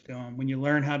bodybuilders do them, when you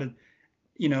learn how to,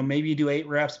 maybe you do 8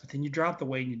 reps, but then you drop the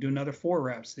weight and you do another 4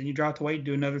 reps, then you drop the weight and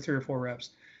do another 3 or 4 reps.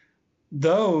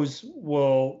 Those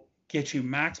will get you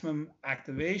maximum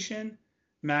activation,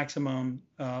 maximum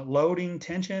loading,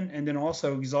 tension, and then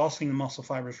also exhausting the muscle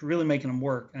fibers, really making them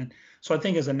work. And so I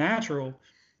think as a natural,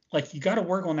 like you got to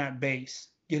work on that base,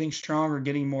 getting stronger,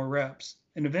 getting more reps.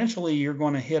 And eventually you're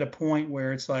going to hit a point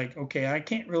where it's like, okay, I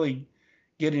can't really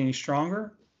get any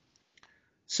stronger.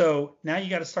 So now you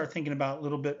got to start thinking about a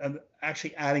little bit of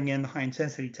actually adding in the high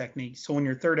intensity techniques. So in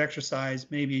your third exercise,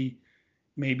 maybe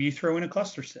you throw in a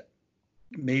cluster set,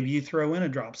 maybe you throw in a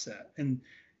drop set, and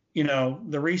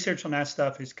the research on that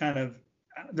stuff is kind of,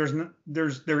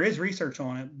 there is research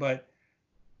on it, but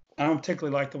I don't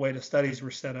particularly like the way the studies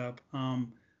were set up.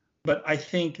 But I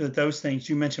think that those things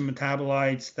you mentioned,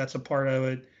 metabolites, that's a part of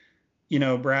it.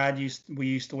 Brad we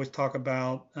used to always talk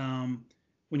about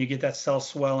when you get that cell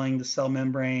swelling, the cell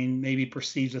membrane maybe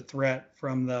perceives a threat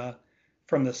from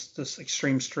this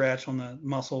extreme stretch on the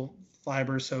muscle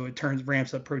fibers, so it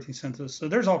ramps up protein synthesis. So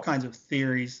there's all kinds of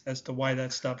theories as to why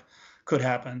that stuff could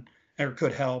happen or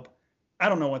could help. I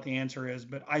don't know what the answer is,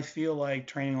 but I feel like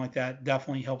training like that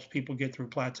definitely helps people get through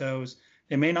plateaus.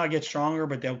 They may not get stronger,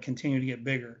 but they'll continue to get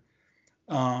bigger.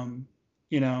 So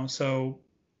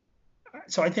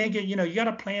I think, you got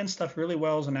to plan stuff really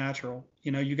well as a natural.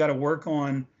 You got to work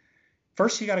on,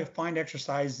 first you got to find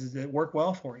exercises that work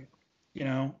well for you.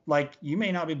 Like you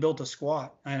may not be built to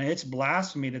squat, and it's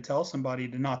blasphemy to tell somebody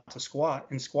not to squat.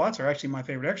 And squats are actually my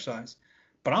favorite exercise,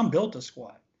 but I'm built to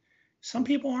squat. Some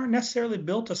people aren't necessarily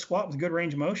built to squat with good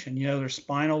range of motion. Their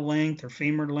spinal length, their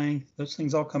femur length, those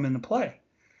things all come into play.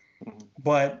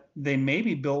 But they may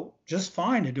be built just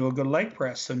fine to do a good leg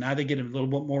press. So now they get a little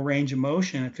bit more range of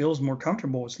motion. It feels more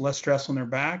comfortable. It's less stress on their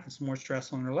back. It's more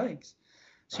stress on their legs.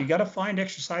 So you got to find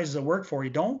exercises that work for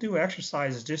you. Don't do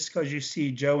exercises just because you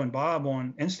see Joe and Bob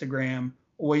on Instagram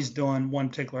always doing one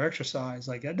particular exercise.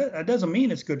 Like that doesn't mean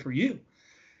it's good for you.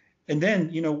 And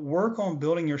then, work on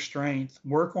building your strength,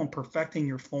 work on perfecting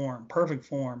your form, perfect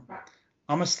form.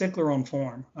 I'm a stickler on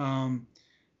form.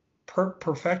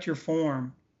 Perfect your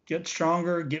form, get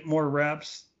stronger, get more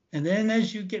reps. And then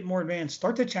as you get more advanced,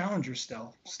 start to challenge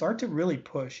yourself, start to really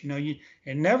push. You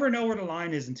never know where the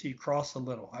line is until you cross a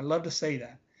little. I love to say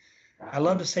that.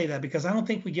 Because I don't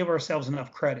think we give ourselves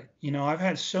enough credit. I've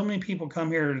had so many people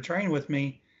come here to train with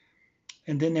me,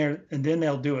 and then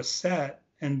they'll do a set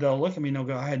and they'll look at me and they'll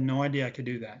go, I had no idea I could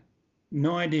do that.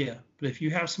 No idea. But if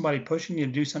you have somebody pushing you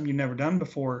to do something you've never done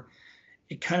before,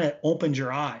 it kind of opens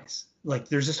your eyes. Like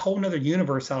there's this whole nother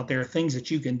universe out there, things that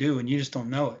you can do and you just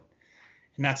don't know it.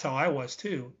 And that's how I was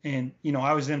too. And,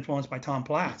 I was influenced by Tom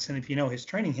Platz. And if you know his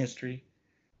training history,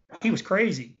 he was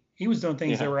crazy. He was doing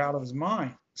things that were out of his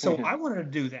mind. So I wanted to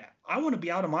do that. I want to be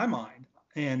out of my mind.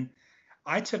 And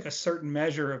I took a certain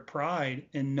measure of pride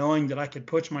in knowing that I could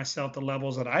push myself to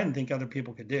levels that I didn't think other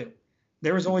people could do.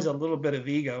 There was always a little bit of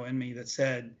ego in me that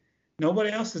said,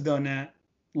 nobody else has done that.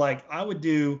 Like I would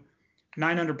do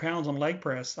 900 pounds on leg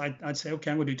press. I'd say, okay,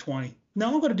 I'm going to do 20.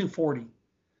 No, I'm going to do 40.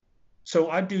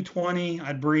 So I'd do 20,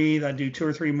 I'd breathe, I'd do 2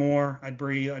 or 3 more, I'd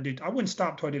breathe, I wouldn't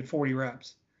stop till I did 40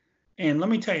 reps. And let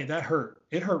me tell you, that hurt.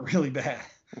 It hurt really bad.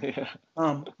 Yeah.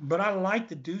 But I like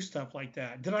to do stuff like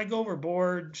that. Did I go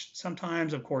overboard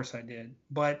sometimes? Of course I did.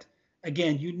 But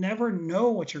again, you never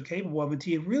know what you're capable of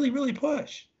until you really, really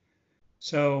push.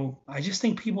 So I just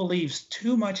think people leave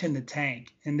too much in the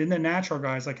tank. And then the natural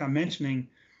guys, like I'm mentioning,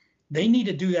 they need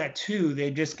to do that too.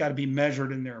 They just got to be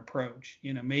measured in their approach.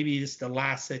 Maybe it's the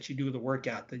last set you do of the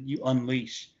workout that you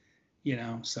unleash,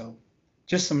 so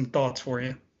just some thoughts for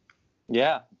you.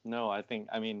 Yeah, no, I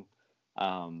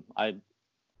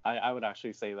would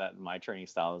actually say that my training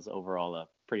style is overall a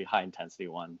pretty high intensity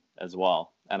one as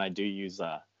well. And I do use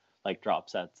like drop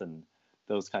sets and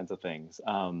those kinds of things.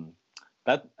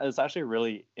 That is actually a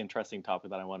really interesting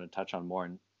topic that I want to touch on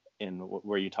more in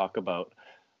where you talk about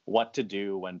what to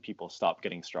do when people stop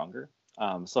getting stronger.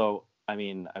 So,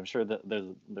 I'm sure that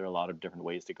there are a lot of different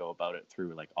ways to go about it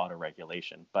through like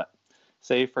auto-regulation, but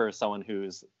say for someone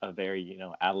who's a very,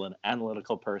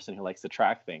 analytical person who likes to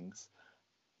track things,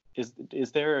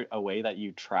 is there a way that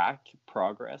you track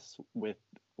progress with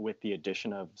the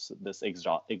addition of this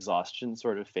exhaustion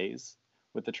sort of phase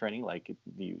with the training? Like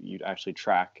you'd actually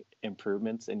track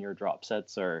improvements in your drop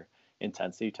sets or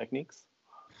intensity techniques?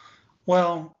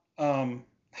 Well,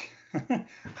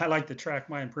 I like to track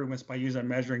my improvements by using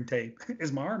measuring tape.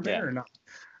 Is my arm bigger or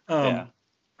not?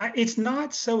 It's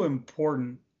not so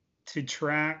important to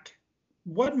track.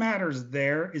 What matters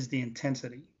there is the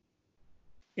intensity.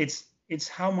 It's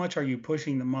how much are you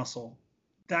pushing the muscle.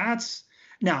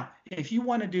 Now, if you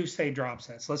want to do, say, drop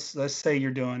sets, let's say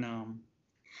you're doing a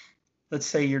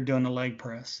leg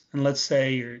press, and let's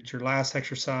say it's your last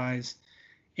exercise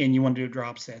and you want to do a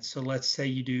drop set. So let's say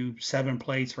you do 7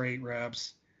 plates for 8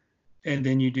 reps, and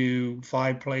then you do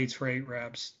 5 plates for 8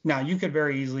 reps. Now, you could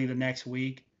very easily the next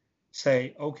week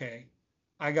say, okay,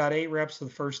 I got 8 reps the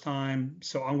first time,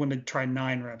 so I'm going to try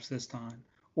 9 reps this time.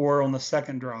 Or on the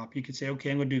second drop, you could say,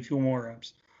 okay, I'm going to do a few more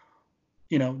reps.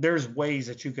 There's ways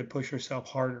that you could push yourself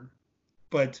harder.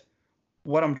 But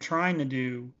what I'm trying to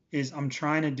do is I'm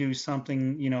trying to do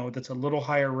something, that's a little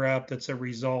higher rep, that's a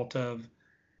result of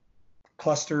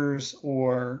clusters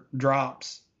or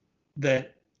drops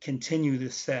that continue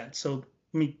this set. So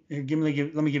let me give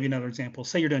you another example.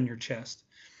 Say you're doing your chest.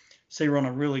 Say you're on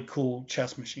a really cool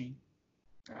chest machine.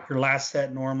 Your last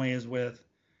set normally is with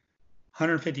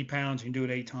 150 pounds. You can do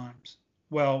it 8 times.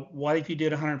 Well, what if you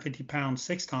did 150 pounds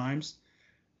 6 times?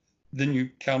 Then you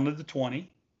counted to 20,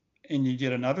 and you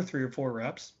did another 3 or 4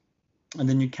 reps, and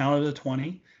then you counted to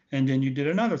 20, and then you did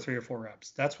another 3 or 4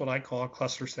 reps. That's what I call a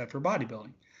cluster set for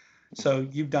bodybuilding. So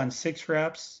you've done 6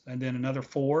 reps, and then another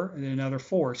 4, and then another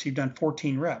 4. So you've done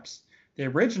 14 reps. The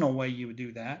original way you would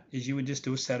do that is you would just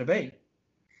do a set of 8.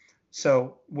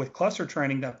 So with cluster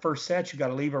training, that first set, you got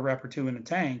to leave a rep or 2 in the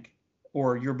tank,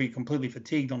 or you'll be completely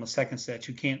fatigued on the second set.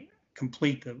 You can't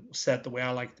complete the set the way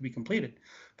I like it to be completed.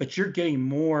 But you're getting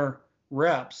more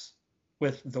reps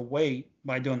with the weight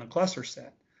by doing the cluster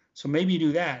set. So maybe you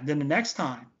do that. Then the next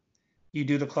time you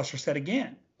do the cluster set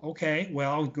again. Okay,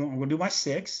 well, I'm going to do my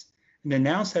 6. And then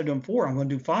now instead of doing 4, I'm going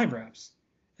to do 5 reps.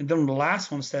 And then the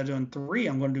last one, instead of doing 3,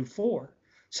 I'm going to do 4.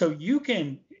 So you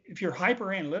can, if you're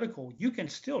hyper analytical, you can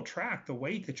still track the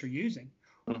weight that you're using.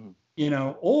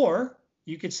 Mm-hmm. Or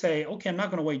you could say, okay, I'm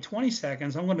not going to wait 20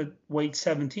 seconds. I'm going to wait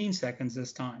 17 seconds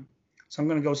this time. So I'm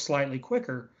going to go slightly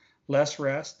quicker, less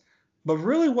rest. But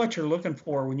really what you're looking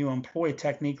for when you employ a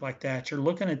technique like that, you're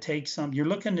looking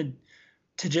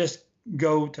to just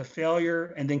go to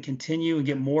failure and then continue and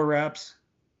get more reps.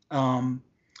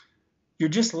 You're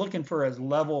just looking for a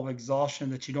level of exhaustion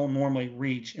that you don't normally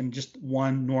reach in just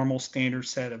one normal standard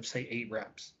set of, say, 8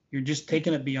 reps. You're just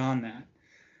taking it beyond that.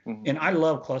 Mm-hmm. And I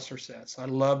love cluster sets. I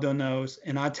love doing those.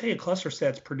 And I tell you, cluster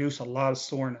sets produce a lot of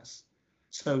soreness.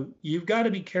 So you've got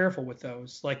to be careful with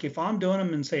those. Like if I'm doing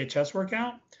them in, say, a chest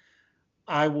workout,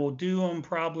 I will do them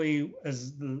probably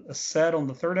as a set on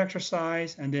the 3rd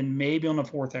exercise and then maybe on the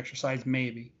 4th exercise,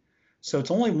 maybe. So it's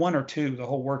only 1 or 2 the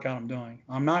whole workout I'm doing.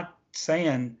 I'm not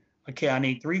saying, okay, I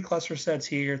need 3 cluster sets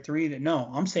here, 3 that. No,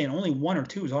 I'm saying only 1 or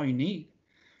 2 is all you need.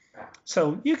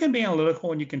 So you can be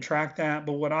analytical and you can track that.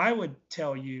 But what I would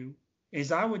tell you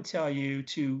is I would tell you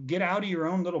to get out of your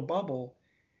own little bubble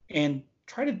and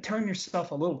try to turn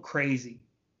yourself a little crazy.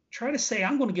 Try to say,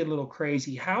 I'm going to get a little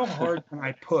crazy. How hard can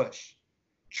I push?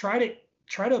 Try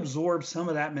to absorb some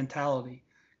of that mentality.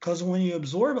 Because when you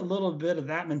absorb a little bit of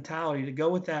that mentality to go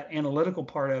with that analytical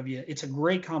part of you, it's a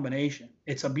great combination.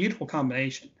 It's a beautiful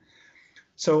combination.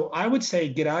 So I would say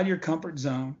get out of your comfort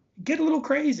zone. Get a little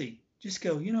crazy. Just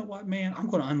go, you know what, man, I'm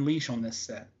going to unleash on this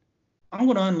set. I'm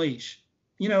going to unleash.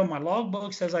 My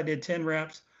logbook says I did 10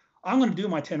 reps. I'm going to do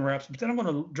my 10 reps, but then I'm going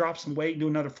to drop some weight and do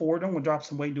another 4. Then I'm going to drop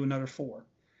some weight and do another 4.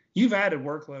 You've added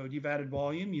workload. You've added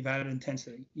volume. You've added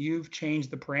intensity. You've changed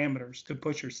the parameters to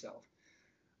push yourself.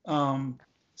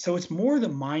 So it's more the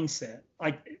mindset.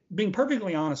 Like being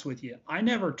perfectly honest with you, I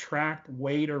never tracked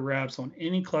weight or reps on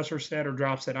any cluster set or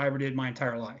drop set I ever did my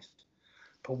entire life.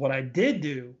 But what I did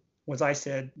do was I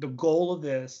said, the goal of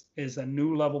this is a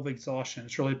new level of exhaustion.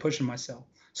 It's really pushing myself.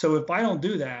 So if I don't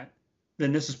do that,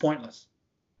 then this is pointless.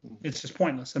 It's just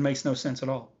pointless. It makes no sense at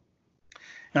all.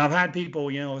 And I've had people,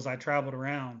 as I traveled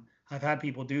around, I've had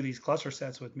people do these cluster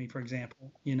sets with me, for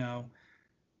example, in a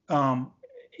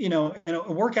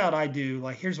workout I do,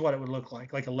 like, here's what it would look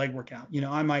like a leg workout.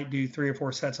 I might do 3 or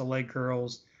 4 sets of leg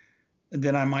curls. And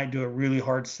then I might do a really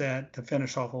hard set to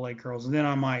finish off the leg curls. And then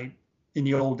I might, in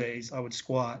the old days, I would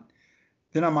squat.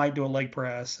 Then I might do a leg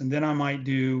press. And then I might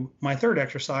do my 3rd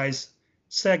exercise,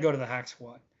 say I go to the hack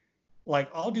squat. Like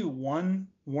I'll do 1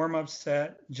 warm-up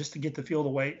set just to get the feel of the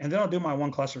weight. And then I'll do my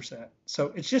 1 cluster set.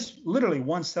 So it's just literally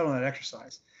 1 set on that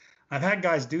exercise. I've had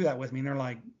guys do that with me and they're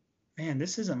like, man,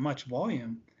 this isn't much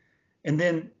volume. And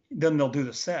then they'll do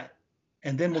the set.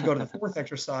 And then we'll go to the 4th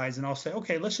exercise and I'll say,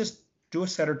 okay, let's just do a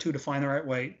set or 2 to find the right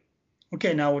weight.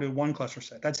 Okay, now we'll do 1 cluster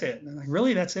set. That's it. And they're like,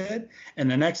 really, that's it?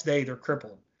 And the next day they're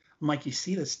crippled. I'm like, you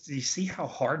see this? Do you see how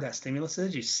hard that stimulus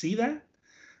is? You see that?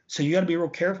 So you got to be real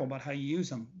careful about how you use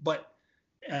them. But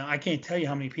I can't tell you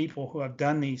how many people who have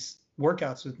done these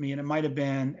workouts with me, and it might have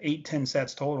been 8, 10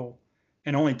 sets total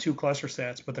and only 2 cluster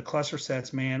sets. But the cluster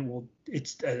sets, man,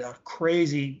 it's a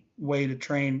crazy way to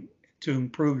train to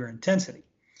improve your intensity.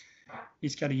 You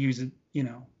just got to use it,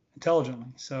 intelligently.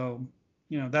 So,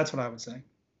 that's what I would say.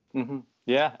 Mm-hmm.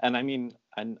 Yeah. And I mean,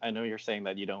 I know you're saying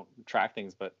that you don't track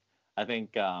things, but I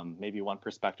think maybe one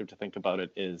perspective to think about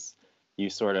it is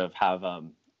you sort of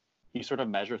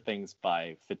measure things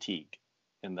by fatigue,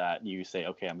 in that you say,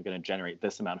 okay, I'm going to generate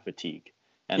this amount of fatigue.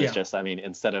 And It's just, I mean,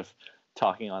 instead of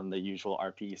talking on the usual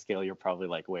RPE scale, you're probably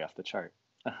like way off the chart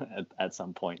at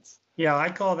some points. Yeah, I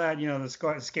call that,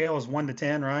 the scale is 1 to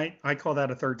 10, right? I call that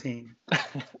a 13.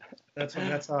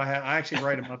 That's how I actually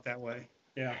write them up that way.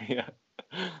 Yeah. Yeah.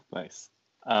 Nice.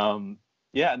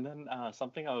 Yeah. And then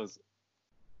something I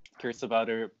curious about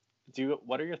are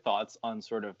what are your thoughts on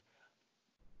sort of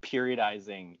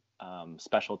periodizing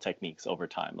special techniques over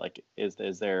time? Like,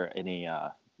 is there any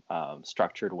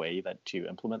structured way that to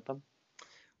implement them?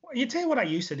 Well, you tell you what I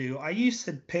used to do. I used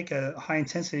to pick a high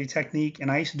intensity technique, and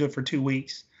I used to do it for 2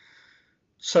 weeks.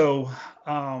 So,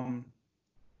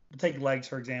 take legs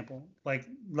for example. Like,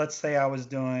 let's say I was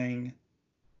doing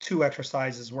 2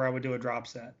 exercises where I would do a drop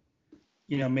set.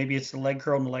 Maybe it's the leg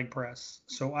curl and the leg press.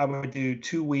 So I would do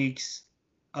 2 weeks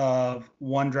of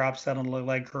one drop set on the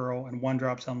leg curl and one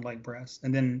drop set on the leg press.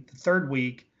 And then the third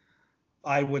week,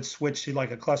 I would switch to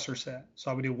like a cluster set.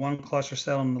 So I would do one cluster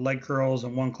set on the leg curls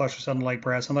and one cluster set on the leg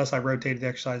press, unless I rotated the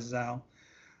exercises out.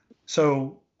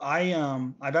 So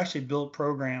I've actually built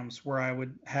programs where I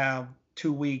would have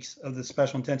 2 weeks of the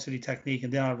special intensity technique,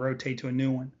 and then I'd rotate to a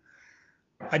new one.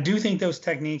 I do think those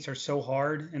techniques are so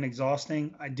hard and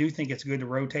exhausting. I do think it's good to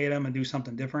rotate them and do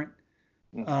something different.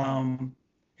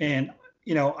 And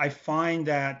I find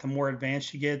that the more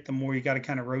advanced you get, the more you got to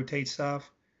kind of rotate stuff.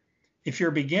 If you're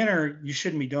a beginner, you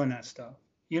shouldn't be doing that stuff.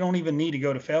 You don't even need to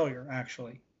go to failure,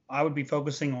 actually. I would be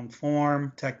focusing on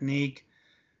form, technique,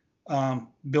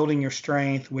 building your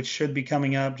strength, which should be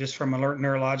coming up just from a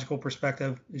neurological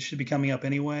perspective. It should be coming up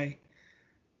anyway.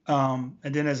 And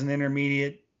then as an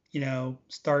intermediate,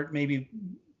 start maybe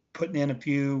putting in a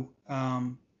few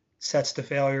sets to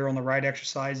failure on the right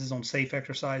exercises, on safe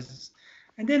exercises.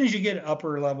 And then as you get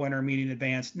upper level, intermediate,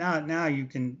 advanced, now you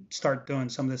can start doing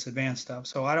some of this advanced stuff.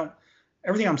 So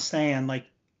everything I'm saying, like,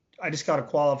 I just got to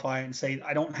qualify it and say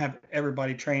I don't have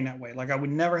everybody train that way. Like, I would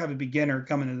never have a beginner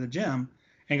come into the gym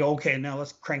and go, okay, now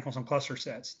let's crank on some cluster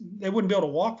sets. They wouldn't be able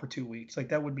to walk for 2 weeks. Like,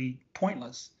 that would be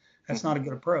pointless. That's not a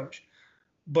good approach.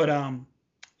 But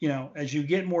as you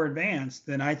get more advanced,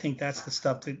 then I think that's the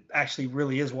stuff that actually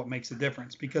really is what makes a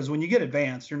difference. Because when you get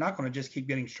advanced, you're not going to just keep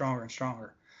getting stronger and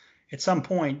stronger. At some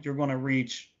point, you're going to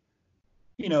reach,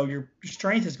 your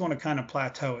strength is going to kind of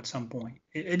plateau at some point.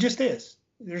 It just is.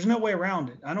 There's no way around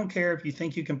it. I don't care if you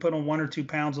think you can put on 1 or 2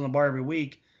 pounds on the bar every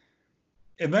week.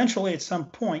 Eventually, at some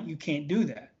point, you can't do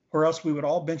that, or else we would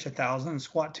all bench 1,000 and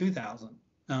squat 2,000.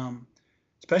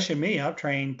 Especially me, I've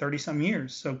trained 30-some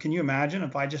years. So can you imagine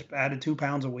if I just added 2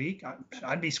 pounds a week?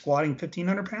 I'd be squatting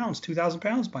 1,500 pounds, 2,000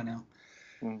 pounds by now.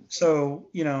 So,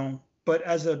 but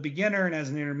as a beginner and as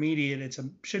an intermediate,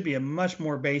 should be a much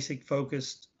more basic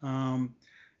focused.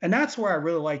 And that's where I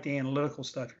really like the analytical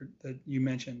stuff that you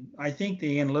mentioned. I think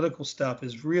the analytical stuff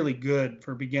is really good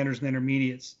for beginners and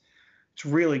intermediates. It's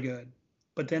really good.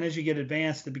 But then as you get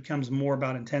advanced, it becomes more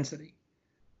about intensity.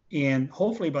 And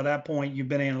hopefully by that point, you've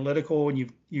been analytical and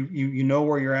you know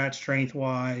where you're at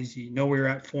strength-wise, you know where you're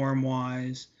at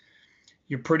form-wise.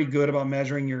 You're pretty good about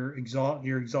measuring your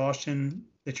exhaustion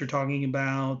that you're talking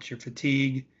about, your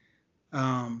fatigue.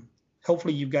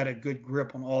 Hopefully you've got a good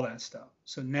grip on all that stuff.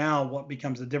 So now what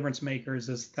becomes the difference maker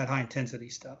is that high intensity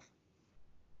stuff.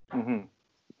 Mm-hmm.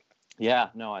 Yeah,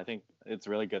 no, I think it's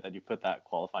really good that you put that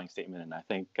qualifying statement in. I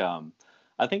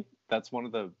think that's one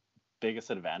of the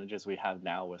biggest advantages we have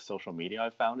now with social media,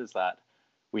 I've found, is that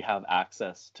we have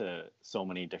access to so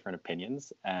many different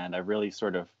opinions. And I've really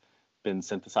sort of been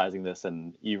synthesizing this,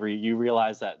 and you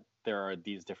realize that there are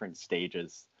these different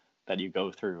stages that you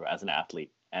go through as an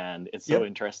athlete. And it's so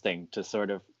interesting to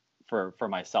sort of, for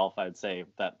myself, I'd say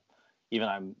that even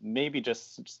I'm maybe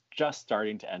just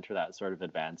starting to enter that sort of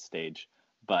advanced stage,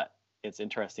 but it's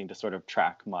interesting to sort of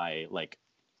track my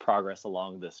progress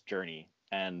along this journey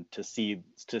and to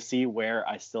see where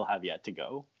I still have yet to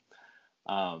go.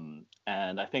 And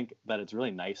I think that it's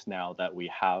really nice now that we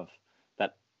have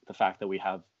that, the fact that we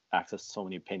have access to so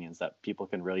many opinions, that people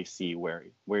can really see where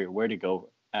to go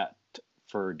at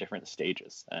for different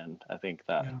stages. And I think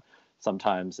that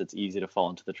sometimes it's easy to fall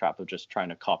into the trap of just trying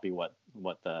to copy what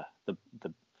the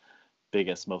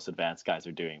biggest, most advanced guys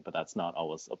are doing, but that's not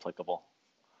always applicable.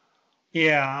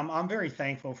 Yeah, I'm very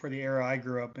thankful for the era I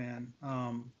grew up in,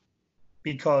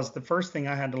 because the first thing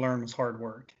I had to learn was hard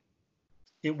work.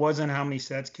 It wasn't how many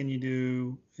sets can you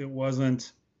do. It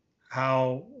wasn't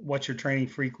what's your training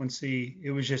frequency.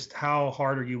 It was just how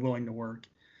hard are you willing to work.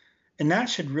 And that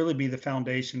should really be the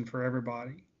foundation for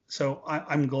everybody. So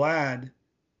I'm glad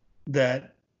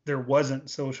that there wasn't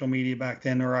social media back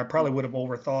then, or I probably would have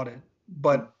overthought it.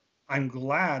 But I'm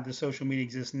glad the social media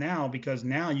exists now, because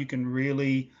now you can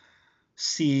really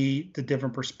see the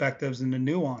different perspectives and the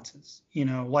nuances.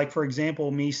 Like, for example,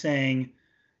 me saying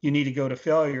you need to go to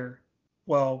failure.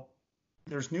 Well,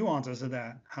 there's nuances to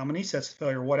that. How many sets to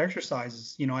failure? What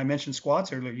exercises? I mentioned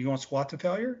squats earlier. You want to squat to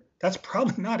failure? That's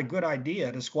probably not a good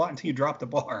idea to squat until you drop the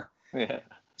bar. Yeah.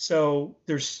 So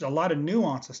there's a lot of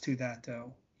nuances to that,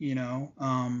 though.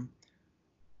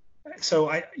 So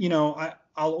I'll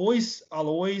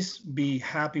always be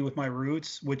happy with my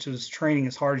roots, which is training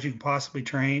as hard as you can possibly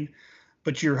train.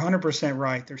 But you're 100%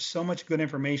 right. There's so much good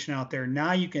information out there.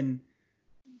 Now you can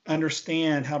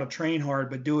understand how to train hard,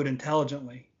 but do it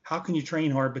intelligently. How can you train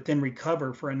hard, but then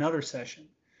recover for another session?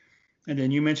 And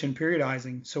then you mentioned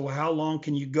periodizing. So how long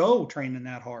can you go training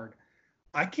that hard?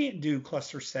 I can't do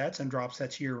cluster sets and drop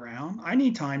sets year round. I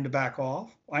need time to back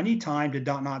off. I need time to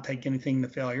not take anything to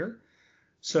failure.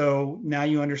 So now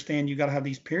you understand you got to have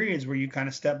these periods where you kind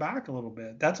of step back a little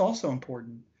bit. That's also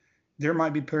important. There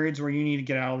might be periods where you need to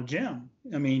get out of the gym.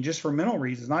 I mean, just for mental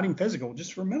reasons, not even physical,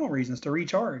 just for mental reasons to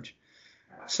recharge.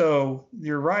 So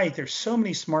you're right. There's so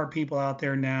many smart people out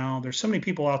there now. There's so many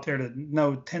people out there that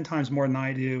know 10 times more than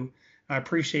I do. I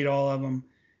appreciate all of them.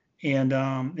 And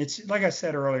it's like I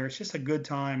said earlier, it's just a good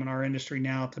time in our industry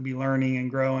now to be learning and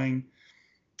growing.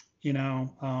 You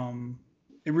know,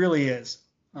 it really is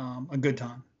a good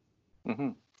time. Hmm.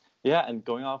 Yeah, and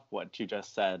going off what you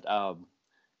just said,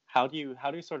 how do you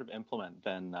sort of implement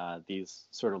then these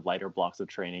sort of lighter blocks of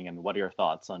training, and what are your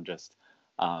thoughts on just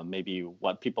maybe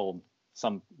what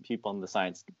some people in the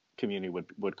science community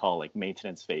would call like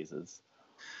maintenance phases?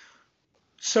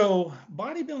 So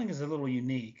bodybuilding is a little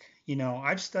unique.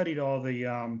 I've studied all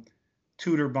the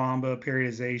Tudor Bomba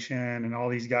periodization and all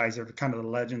these guys are kind of the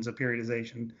legends of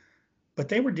periodization, but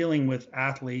they were dealing with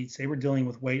athletes, they were dealing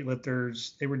with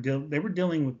weightlifters, they were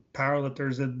dealing with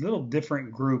powerlifters, a little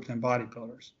different group than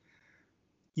bodybuilders.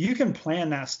 You can plan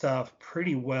that stuff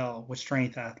pretty well with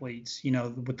strength athletes,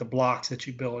 with the blocks that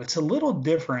you build. It's a little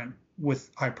different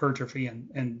with hypertrophy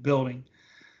and building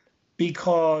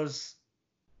because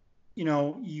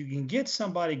you can get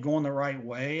somebody going the right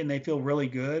way and they feel really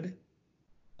good.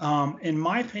 In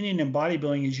my opinion, in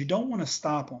bodybuilding, is you don't want to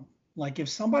stop them. Like if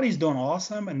somebody's doing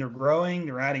awesome and they're growing,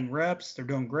 they're adding reps, they're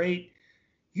doing great,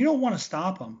 you don't want to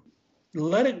stop them.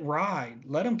 Let it ride.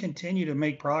 Let them continue to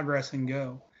make progress and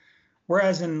go.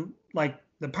 Whereas in like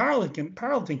the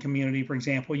powerlifting community, for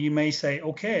example, you may say,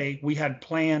 okay, we had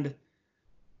planned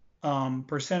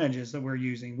percentages that we're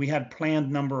using. We had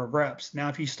planned number of reps. Now,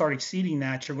 if you start exceeding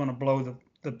that, you're going to blow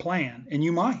the plan, and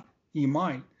you might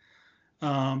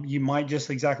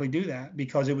just exactly do that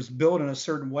because it was built in a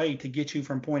certain way to get you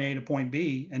from point A to point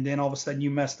B, and then all of a sudden you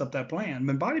messed up that plan.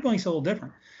 But bodybuilding's a little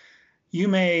different.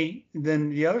 Then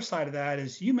the other side of that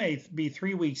is you may be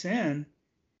 3 weeks in,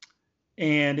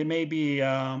 and it may be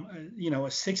a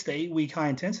 6 to 8 week high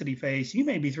intensity phase. You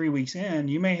may be 3 weeks in.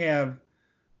 You may have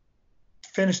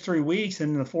finished 3 weeks,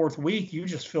 and in the fourth week, you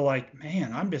just feel like,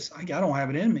 man, I don't have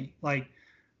it in me. Like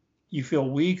you feel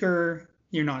weaker.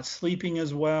 You're not sleeping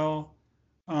as well.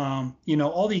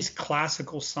 All these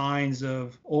classical signs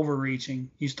of overreaching,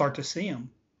 you start to see them.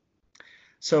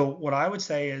 So what I would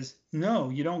say is, no,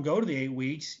 you don't go to the 8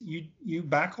 weeks. You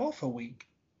back off a week.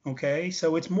 Okay.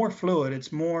 So it's more fluid.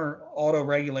 It's more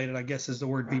auto-regulated, I guess is the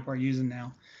word people are using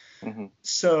now. Mm-hmm.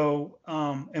 So,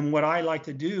 and what I like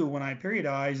to do when I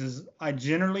periodize is I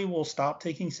generally will stop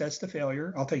taking sets to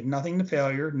failure. I'll take nothing to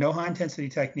failure, no high intensity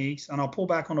techniques, and I'll pull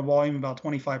back on the volume about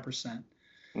 25%.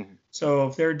 Mm-hmm. So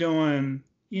if they're doing,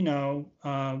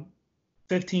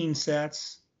 15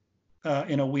 sets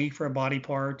in a week for a body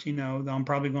part, I'm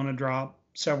probably going to drop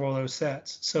several of those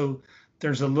sets. So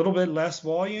there's a little bit less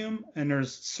volume and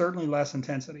there's certainly less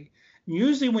intensity.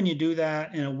 Usually when you do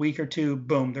that in a week or two,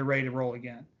 boom, they're ready to roll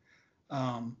again.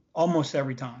 Almost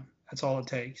every time. That's all it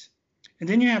takes. And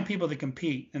then you have people that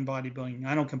compete in bodybuilding.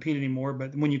 I don't compete anymore,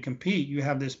 but when you compete, you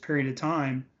have this period of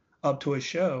time up to a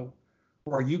show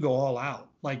where you go all out.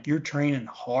 Like you're training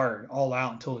hard all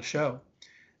out until the show.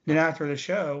 Then after the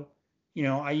show,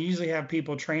 I usually have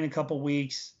people train a couple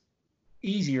weeks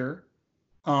easier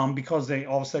because they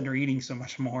all of a sudden are eating so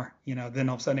much more, then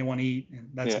all of a sudden they want to eat, and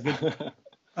that's a good thing.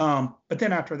 But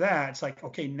then after that, it's like,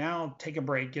 okay, now take a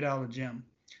break, get out of the gym.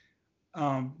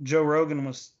 Joe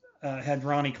Rogan had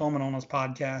Ronnie Coleman on his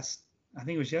podcast. I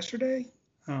think it was today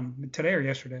or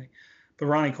yesterday. But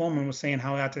Ronnie Coleman was saying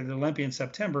how after the Olympia in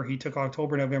September, he took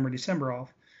October, November, December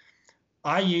off.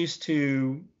 I used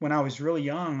to, when I was really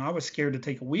young, I was scared to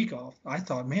take a week off. I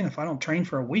thought, man, if I don't train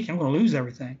for a week, I'm going to lose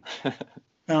everything.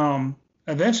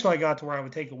 Eventually, I got to where I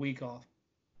would take a week off.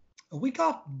 A week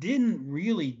off didn't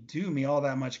really do me all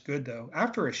that much good, though.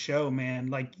 After a show, man,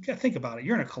 like you got to think about it.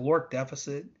 You're in a caloric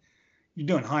deficit. You're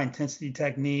doing high intensity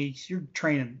techniques. You're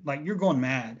training, like you're going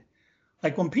mad.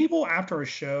 Like when people after a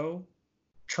show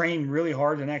train really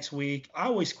hard the next week, I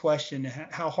always question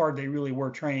how hard they really were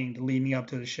training to leading up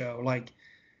to the show. Like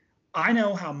I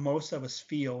know how most of us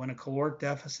feel in a caloric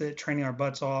deficit, training our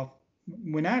butts off.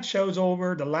 When that show's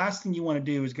over, the last thing you want to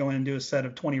do is go in and do a set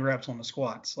of 20 reps on the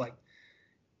squats. Like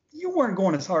you weren't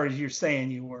going as hard as you're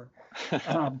saying you were.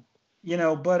 Um,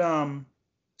 but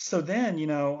so then,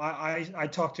 I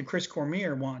talked to Chris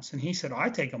Cormier once, and he said, I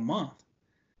take a month.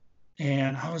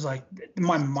 And I was like,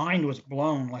 my mind was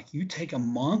blown. Like, you take a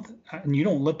month and you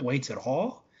don't lift weights at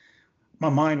all? My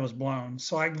mind was blown.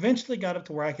 So I eventually got up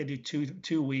to where I could do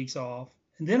two weeks off.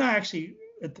 And then I actually,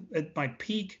 at my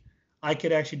peak, I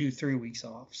could actually do 3 weeks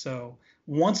off. So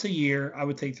once a year, I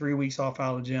would take 3 weeks off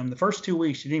out of the gym. The first 2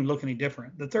 weeks, you didn't even look any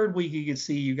different. The third week, you could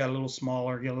see you got a little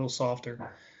smaller, get a little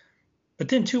softer. But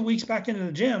then 2 weeks back into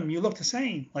the gym, you look the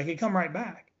same. Like, it come right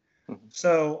back.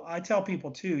 So I tell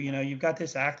people too, you've got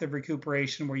this active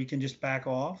recuperation where you can just back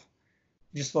off,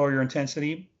 just lower your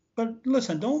intensity. But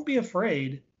listen, don't be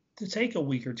afraid to take a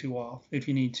week or two off if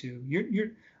you need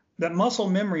to. That muscle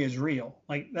memory is real.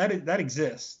 Like, that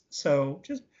exists. So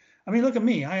look at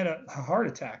me. I had a heart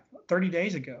attack 30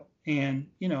 days ago, and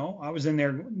I was in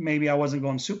there. Maybe I wasn't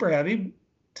going super heavy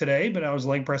today, but I was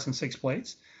leg pressing 6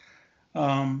 plates,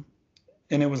 and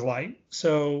it was light.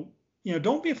 So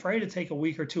don't be afraid to take a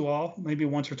week or two off, maybe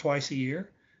once or twice a year,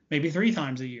 maybe 3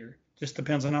 times a year. Just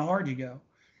depends on how hard you go.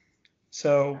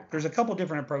 So there's a couple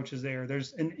different approaches there.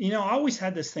 I always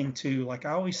had this thing too. Like,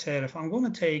 I always said, if I'm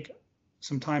going to take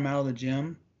some time out of the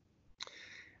gym,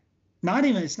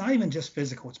 it's not even just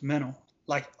physical, it's mental.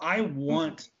 Like, I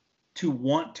want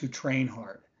to train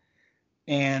hard.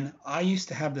 And I used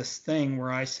to have this thing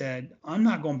where I said, I'm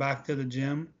not going back to the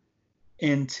gym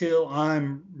until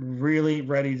I'm really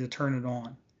ready to turn it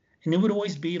on. And it would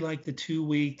always be like the 2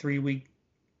 week, 3 week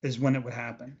is when it would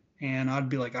happen. And I'd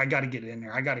be like, I got to get in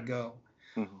there. I got to go.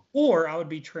 Mm-hmm. Or I would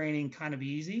be training kind of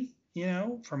easy,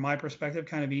 from my perspective,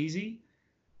 kind of easy.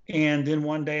 And then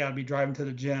one day I'd be driving to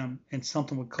the gym and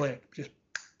something would click. Just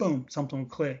boom, something would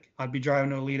click. I'd be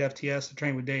driving to Elite FTS to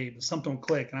train with Dave, and something would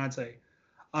click. And I'd say,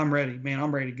 I'm ready, man.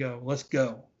 I'm ready to go. Let's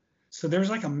go. So there's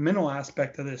like a mental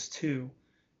aspect to this too.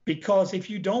 Because if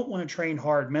you don't want to train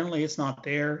hard mentally, it's not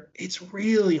there. It's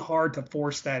really hard to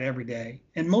force that every day.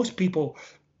 And most people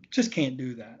just can't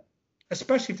do that,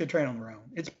 especially if they train on their own.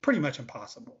 It's pretty much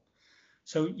impossible.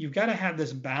 So you've got to have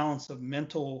this balance of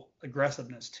mental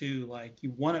aggressiveness too. Like, you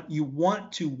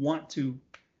want to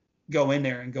go in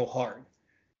there and go hard.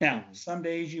 Now, some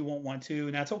days you won't want to,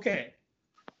 and that's okay.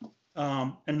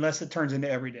 Unless it turns into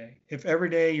every day. If every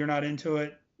day you're not into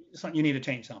it, you need to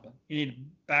change something. You need to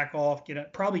back off,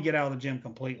 probably get out of the gym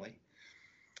completely.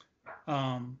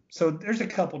 So there's a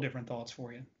couple different thoughts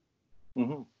for you.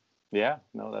 Mm-hmm. Yeah,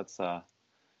 no, that's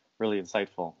really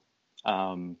insightful.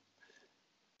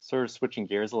 Sort of switching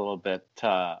gears a little bit,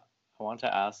 I want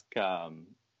to ask,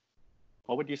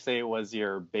 what would you say was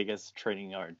your biggest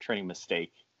training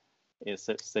mistake,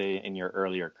 say, in your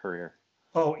earlier career?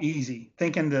 Oh, easy.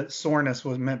 Thinking that soreness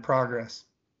meant progress.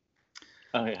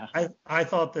 Oh, yeah. I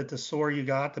thought that the sore you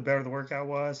got, the better the workout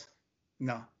was.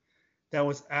 No, that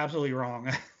was absolutely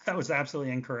wrong. That was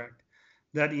absolutely incorrect.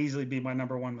 That'd easily be my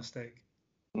number one mistake.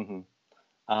 Mm-hmm.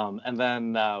 And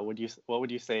then what would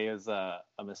you say is a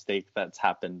mistake that's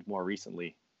happened more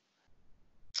recently?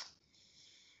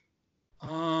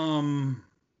 More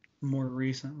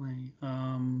recently.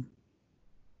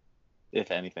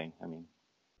 If anything, I mean.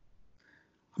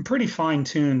 I'm pretty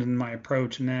fine-tuned in my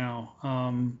approach now.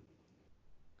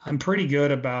 I'm pretty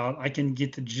good about, I can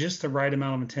get to just the right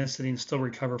amount of intensity and still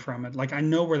recover from it. Like, I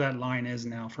know where that line is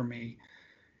now for me.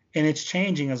 And it's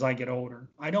changing as I get older.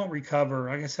 I don't recover.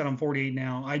 Like I said, I'm 48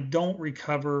 now. I don't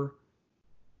recover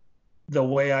the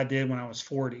way I did when I was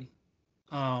 40.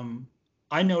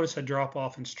 I noticed a drop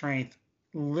off in strength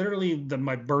literally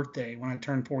my birthday when I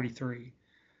turned 43.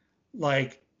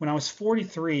 Like, when I was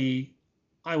 43,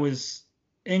 I was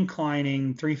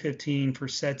inclining 315 for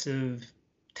sets of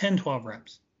 10, 12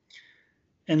 reps.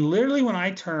 And literally when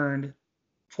I turned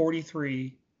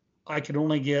 43, I could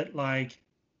only get like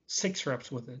 6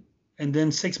 reps with it. And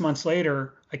then 6 months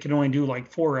later, I could only do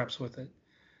like 4 reps with it.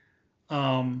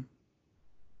 And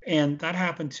that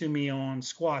happened to me on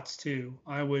squats too.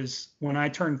 When I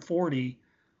turned 40,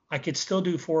 I could still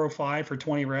do 405 for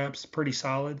 20 reps, pretty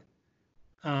solid.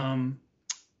 And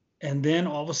then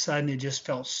all of a sudden, it just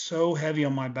felt so heavy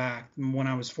on my back. When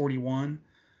I was 41,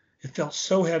 it felt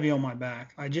so heavy on my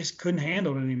back. I just couldn't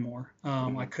handle it anymore.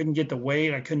 I couldn't get the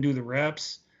weight. I couldn't do the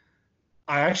reps.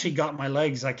 I actually got my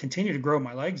legs. I continued to grow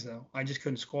my legs, though. I just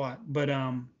couldn't squat. But,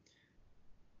 I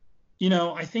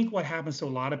think what happens to a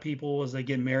lot of people is they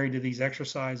get married to these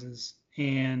exercises,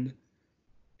 and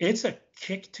it's a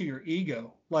kick to your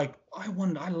ego. Like, I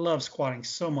love squatting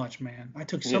so much, man. I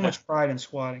took so much pride in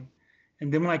squatting.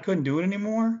 And then when I couldn't do it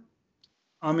anymore,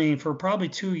 I mean, for probably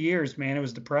 2 years, man, it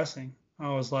was depressing. I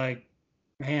was like,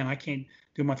 man, I can't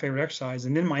do my favorite exercise.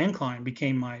 And then my incline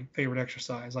became my favorite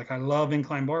exercise. Like I love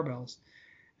incline barbells.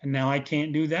 And now I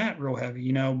can't do that real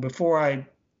heavy. Before I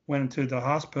went into the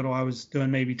hospital, I was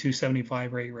doing maybe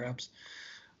 275 or 8 reps.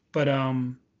 But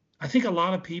I think a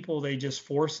lot of people, they just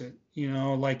force it.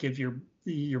 Like if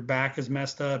your back is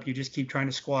messed up, you just keep trying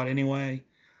to squat anyway.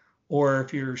 Or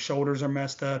if your shoulders are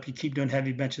messed up, you keep doing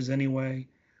heavy benches anyway.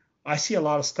 I see a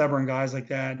lot of stubborn guys like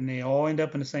that, and they all end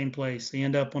up in the same place. They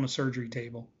end up on a surgery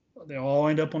table. They all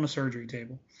end up on a surgery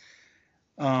table.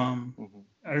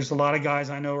 There's a lot of guys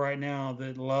I know right now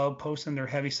that love posting their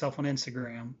heavy stuff on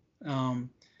Instagram.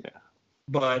 Yeah.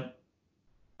 But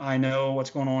I know what's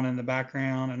going on in the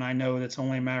background, and I know that's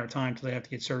only a matter of time till they have to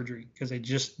get surgery because they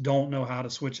just don't know how to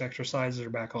switch exercises or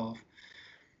back off.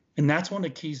 And that's one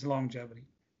of the keys to longevity.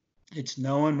 It's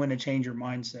knowing when to change your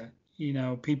mindset.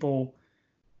 People,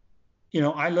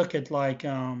 I look at like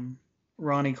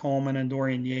Ronnie Coleman and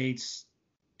Dorian Yates,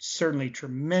 certainly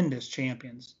tremendous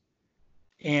champions.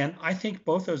 And I think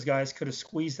both those guys could have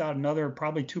squeezed out another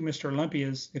probably 2 Mr.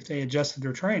 Olympias if they adjusted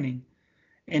their training.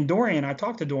 And Dorian, I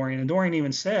talked to Dorian, and Dorian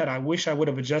even said, I wish I would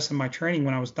have adjusted my training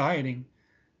when I was dieting,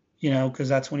 because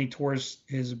that's when he tore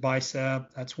his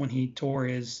bicep. That's when he tore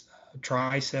his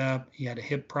tricep. He had a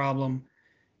hip problem.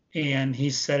 And he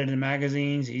said it in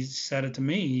magazines. He said it to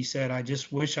me. He said, I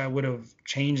just wish I would have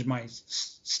changed my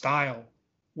style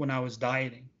when I was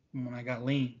dieting, when I got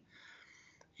lean.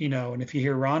 And if you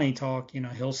hear Ronnie talk,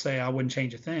 he'll say, I wouldn't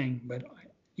change a thing. But,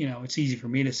 it's easy for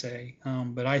me to say.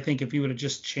 But I think if he would have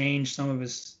just changed some of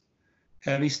his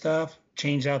heavy stuff,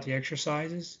 changed out the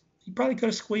exercises, he probably could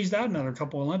have squeezed out another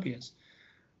couple Olympias.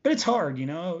 But it's hard,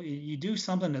 You do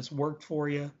something that's worked for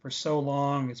you for so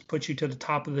long. It's put you to the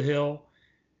top of the hill.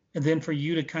 And then for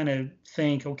you to kind of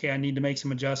think, okay, I need to make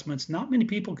some adjustments. Not many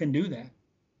people can do that.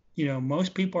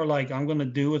 Most people are like, I'm going to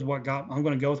go with what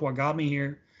got me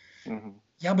here. Mm-hmm.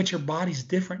 Yeah, but your body's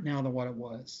different now than what it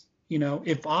was.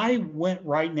 If I went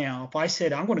right now, if I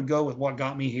said, I'm going to go with what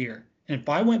got me here, and if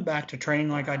I went back to training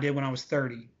like I did when I was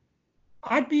 30,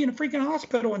 I'd be in a freaking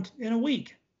hospital in a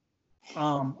week.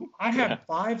 I'd have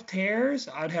 5 tears.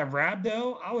 I'd have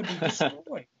rhabdo. I would be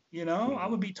destroyed. I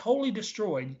would be totally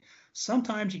destroyed.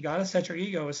 Sometimes you got to set your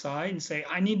ego aside and say,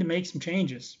 I need to make some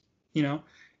changes,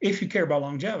 if you care about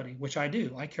longevity, which I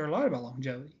do. I care a lot about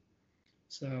longevity.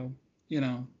 So,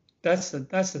 that's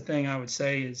the thing I would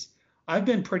say is I've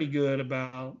been pretty good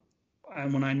about,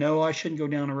 and when I know I shouldn't go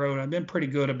down a road, I've been pretty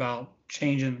good about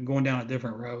changing and going down a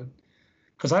different road.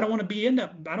 Because I don't want to end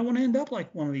up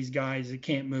like one of these guys that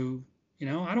can't move. I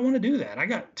don't want to do that. I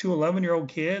got 2 11-year-old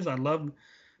kids. I love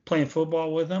playing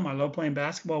football with them. I love playing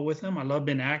basketball with them. I love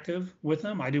being active with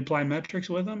them. I do plyometrics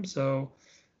with them. So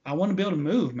I want to be able to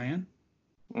move, man.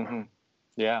 Mm-hmm.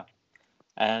 Yeah.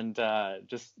 And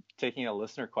just taking a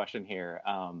listener question here,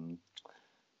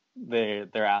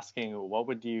 they're asking, what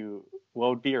would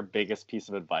be your biggest piece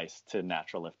of advice to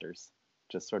natural lifters?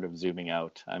 Just sort of zooming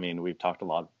out. I mean, we've talked a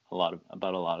lot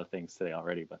about a lot of things today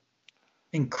already, but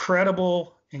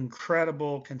incredible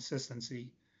consistency.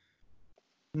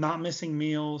 Not missing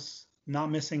meals, not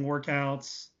missing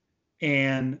workouts,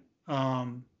 and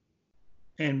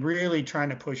really trying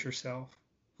to push yourself.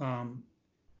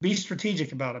 Be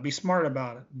strategic about it, be smart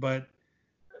about it, but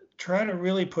try to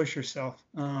really push yourself.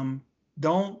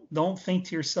 Don't think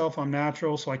to yourself, I'm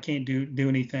natural, so I can't do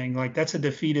anything. Like that's a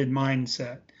defeated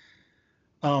mindset.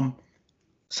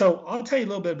 So I'll tell you a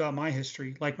little bit about my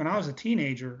history. Like when I was a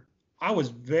teenager, I was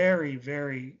very,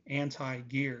 very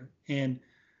anti-gear, and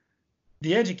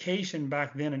the education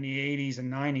back then in the 80s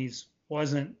and 90s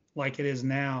wasn't like it is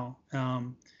now.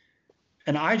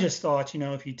 And I just thought,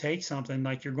 if you take something,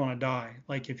 like you're going to die.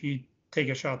 Like if you take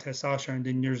a shot of testosterone,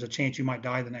 then there's a chance you might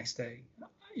die the next day.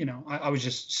 I was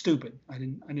just stupid. I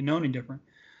didn't know any different.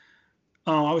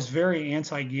 I was very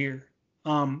anti-gear.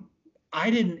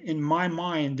 In my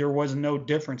mind, there was no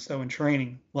difference though in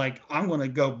training. Like I'm going to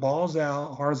go balls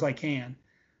out hard as I can.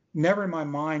 Never in my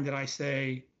mind did I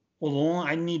say, well,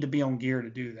 I need to be on gear to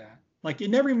do that. Like it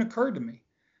never even occurred to me.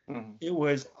 Mm-hmm. It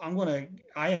was,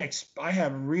 I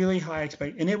have really high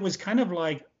expectations. And it was kind of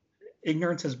like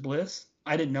ignorance is bliss.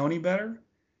 I didn't know any better.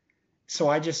 So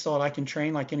I just thought I can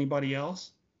train like anybody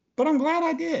else. But I'm glad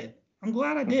I did.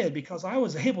 Because I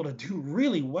was able to do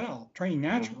really well, training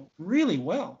natural, really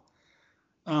well.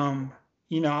 I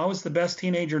was the best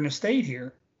teenager in the state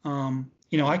here.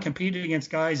 I competed against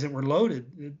guys that were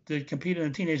loaded that competed in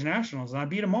the teenage nationals, and I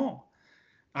beat them all.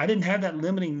 I didn't have that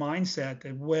limiting mindset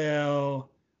that, well,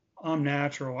 I'm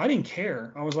natural. I didn't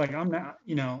care. I was like, I'm not,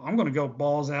 I'm going to go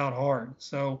balls out hard.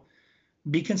 So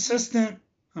be consistent,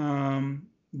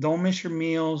 Don't miss your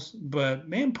meals, but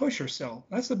man, push yourself.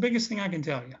 That's the biggest thing I can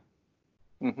tell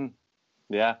you. Hmm.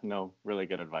 Yeah, no, really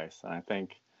good advice. And I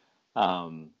think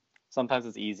um, sometimes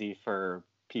it's easy for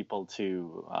people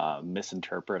to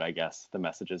misinterpret, I guess, the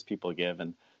messages people give.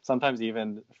 And sometimes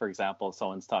even, for example,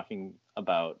 someone's talking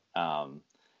about,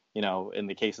 in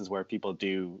the cases where people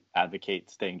do advocate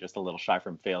staying just a little shy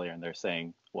from failure, and they're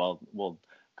saying, well, we'll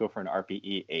go for an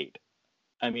RPE 8.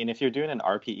 I mean, if you're doing an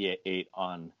RPE 8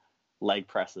 on leg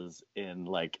presses in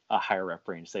like a higher rep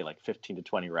range, say like 15 to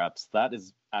 20 reps, that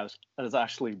is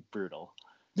actually brutal.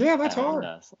 Yeah, that's And hard.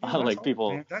 Yeah, that's like hard,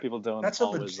 man. people don't That's a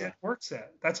always, legit work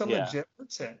set. That's a yeah, legit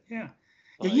work set. Yeah. Yeah,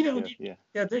 like yeah. you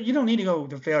don't need to go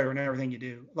to failure in everything you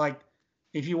do. Like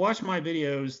if you watch my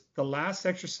videos, the last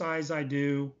exercise I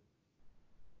do,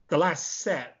 the last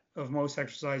set of most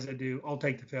exercise I do, I'll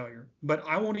take to failure. But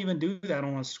I won't even do that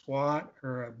on a squat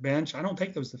or a bench. I don't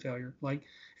take those to failure. Like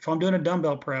if I'm doing a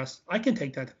dumbbell press, I can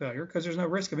take that to failure because there's no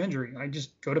risk of injury. I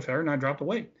just go to failure and I drop the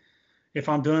weight. If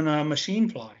I'm doing a machine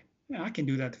fly, yeah, I can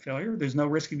do that to failure. There's no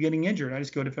risk of getting injured. I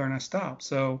just go to failure and I stop.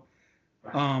 So,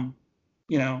 um,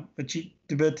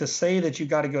 but to say that you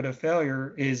got to go to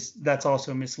failure that's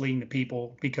also misleading to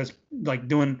people because like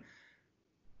doing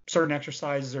certain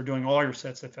exercises or doing all your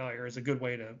sets of failure is a good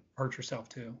way to hurt yourself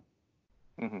too.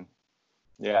 Hmm.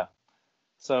 Yeah.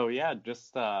 So yeah,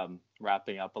 just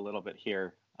wrapping up a little bit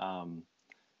here. I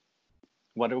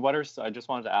just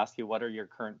wanted to ask you, what are your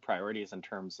current priorities in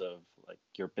terms of like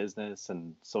your business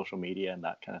and social media and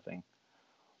that kind of thing?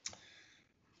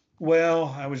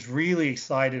 Well, I was really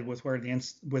excited with where the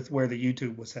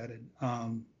YouTube was headed.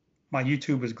 My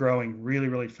YouTube was growing really,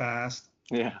 really fast.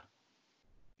 Yeah.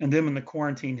 And then when the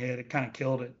quarantine hit, it kind of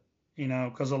killed it,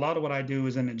 because a lot of what I do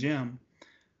is in the gym.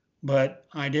 But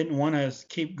I didn't want to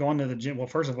keep going to the gym. Well,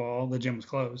 first of all, the gym was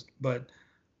closed, but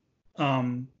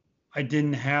um, I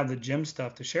didn't have the gym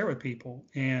stuff to share with people.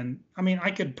 And I mean,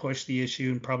 I could push the issue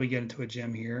and probably get into a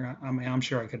gym here. I mean, I'm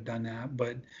sure I could have done that,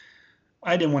 but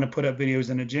I didn't want to put up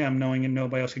videos in a gym knowing that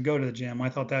nobody else could go to the gym. I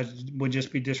thought that would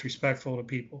just be disrespectful to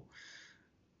people.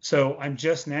 So I'm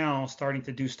just now starting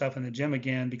to do stuff in the gym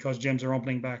again because gyms are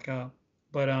opening back up.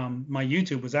 But my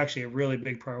YouTube was actually a really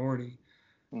big priority.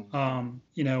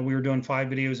 Mm-hmm. We were doing 5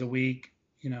 videos a week,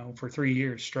 for 3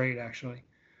 years straight, actually.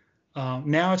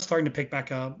 Now it's starting to pick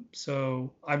back up.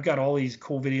 So I've got all these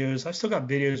cool videos. I've still got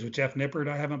videos with Jeff Nippert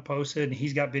I haven't posted, and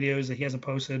he's got videos that he hasn't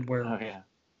posted where Oh yeah.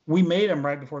 we made them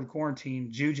right before the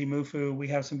quarantine. Juji Mufu, we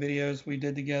have some videos we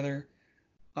did together.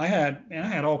 I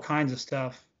had all kinds of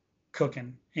stuff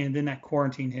cooking, and then that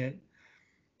quarantine hit.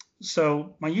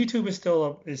 So my YouTube is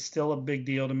still a big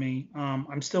deal to me.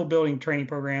 I'm still building training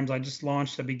programs. I just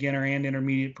launched a beginner and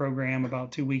intermediate program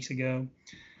about 2 weeks ago,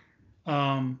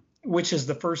 which is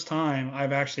the first time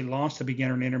I've actually launched a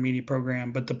beginner and intermediate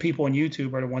program. But the people on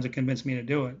YouTube are the ones that convinced me to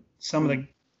do it. Some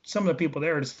of the people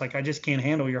there are just like, I just can't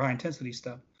handle your high intensity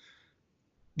stuff.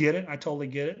 Get it? I totally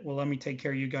get it. Well, let me take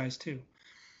care of you guys too.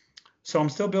 So I'm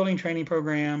still building training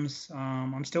programs.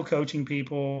 I'm still coaching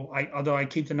people. Although I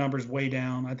keep the numbers way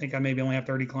down. I think I maybe only have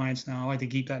 30 clients now. I like to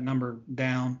keep that number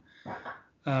down.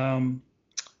 I'm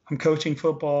coaching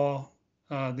football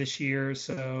this year.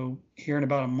 So here in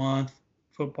about a month,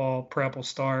 football prep will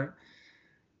start.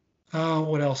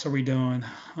 What else are we doing?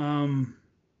 I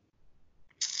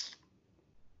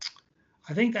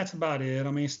think that's about it.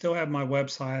 I mean, I still have my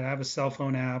website. I have a cell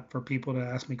phone app for people to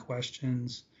ask me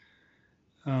questions.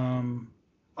 I'm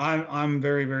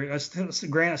very, very,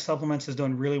 Granite Supplements is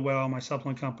doing really well. My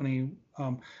supplement company,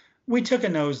 we took a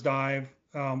nosedive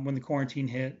when the quarantine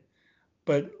hit,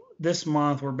 but this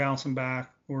month we're bouncing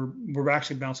back. We're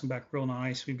actually bouncing back real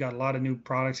nice. We've got a lot of new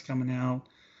products coming out.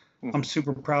 Mm-hmm. I'm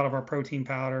super proud of our protein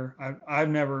powder. I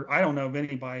don't know of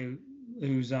anybody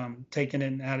who's taken it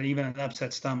and had even an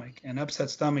upset stomach. And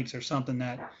upset stomachs are something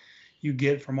that you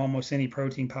get from almost any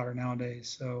protein powder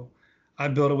nowadays. So I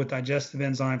built it with digestive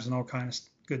enzymes and all kinds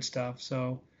of good stuff.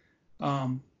 So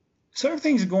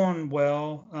everything's going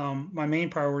well. My main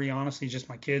priority, honestly, is just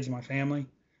my kids and my family.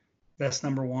 That's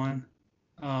number one.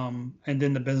 And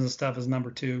then the business stuff is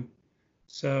number two.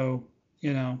 So,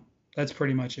 that's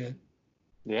pretty much it.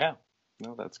 Yeah,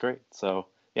 no, that's great. So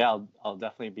yeah, I'll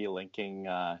definitely be linking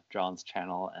John's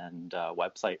channel and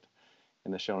website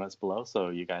in the show notes below, so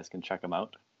you guys can check them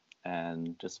out.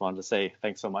 And just wanted to say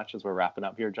thanks so much as we're wrapping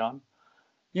up here, John.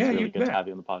 Yeah, it's really you good bet. to have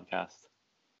you on the podcast.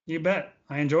 You bet.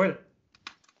 I enjoyed it.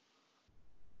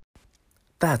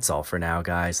 That's all for now,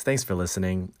 guys. Thanks for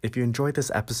listening. If you enjoyed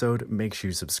this episode, make sure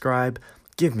you subscribe,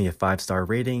 Give me a 5-star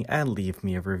rating and leave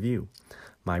me a review.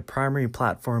 My primary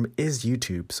platform is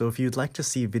YouTube, so if you'd like to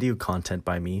see video content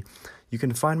by me, you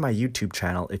can find my YouTube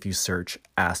channel if you search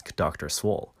Ask Dr.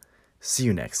 Swole. See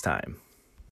you next time.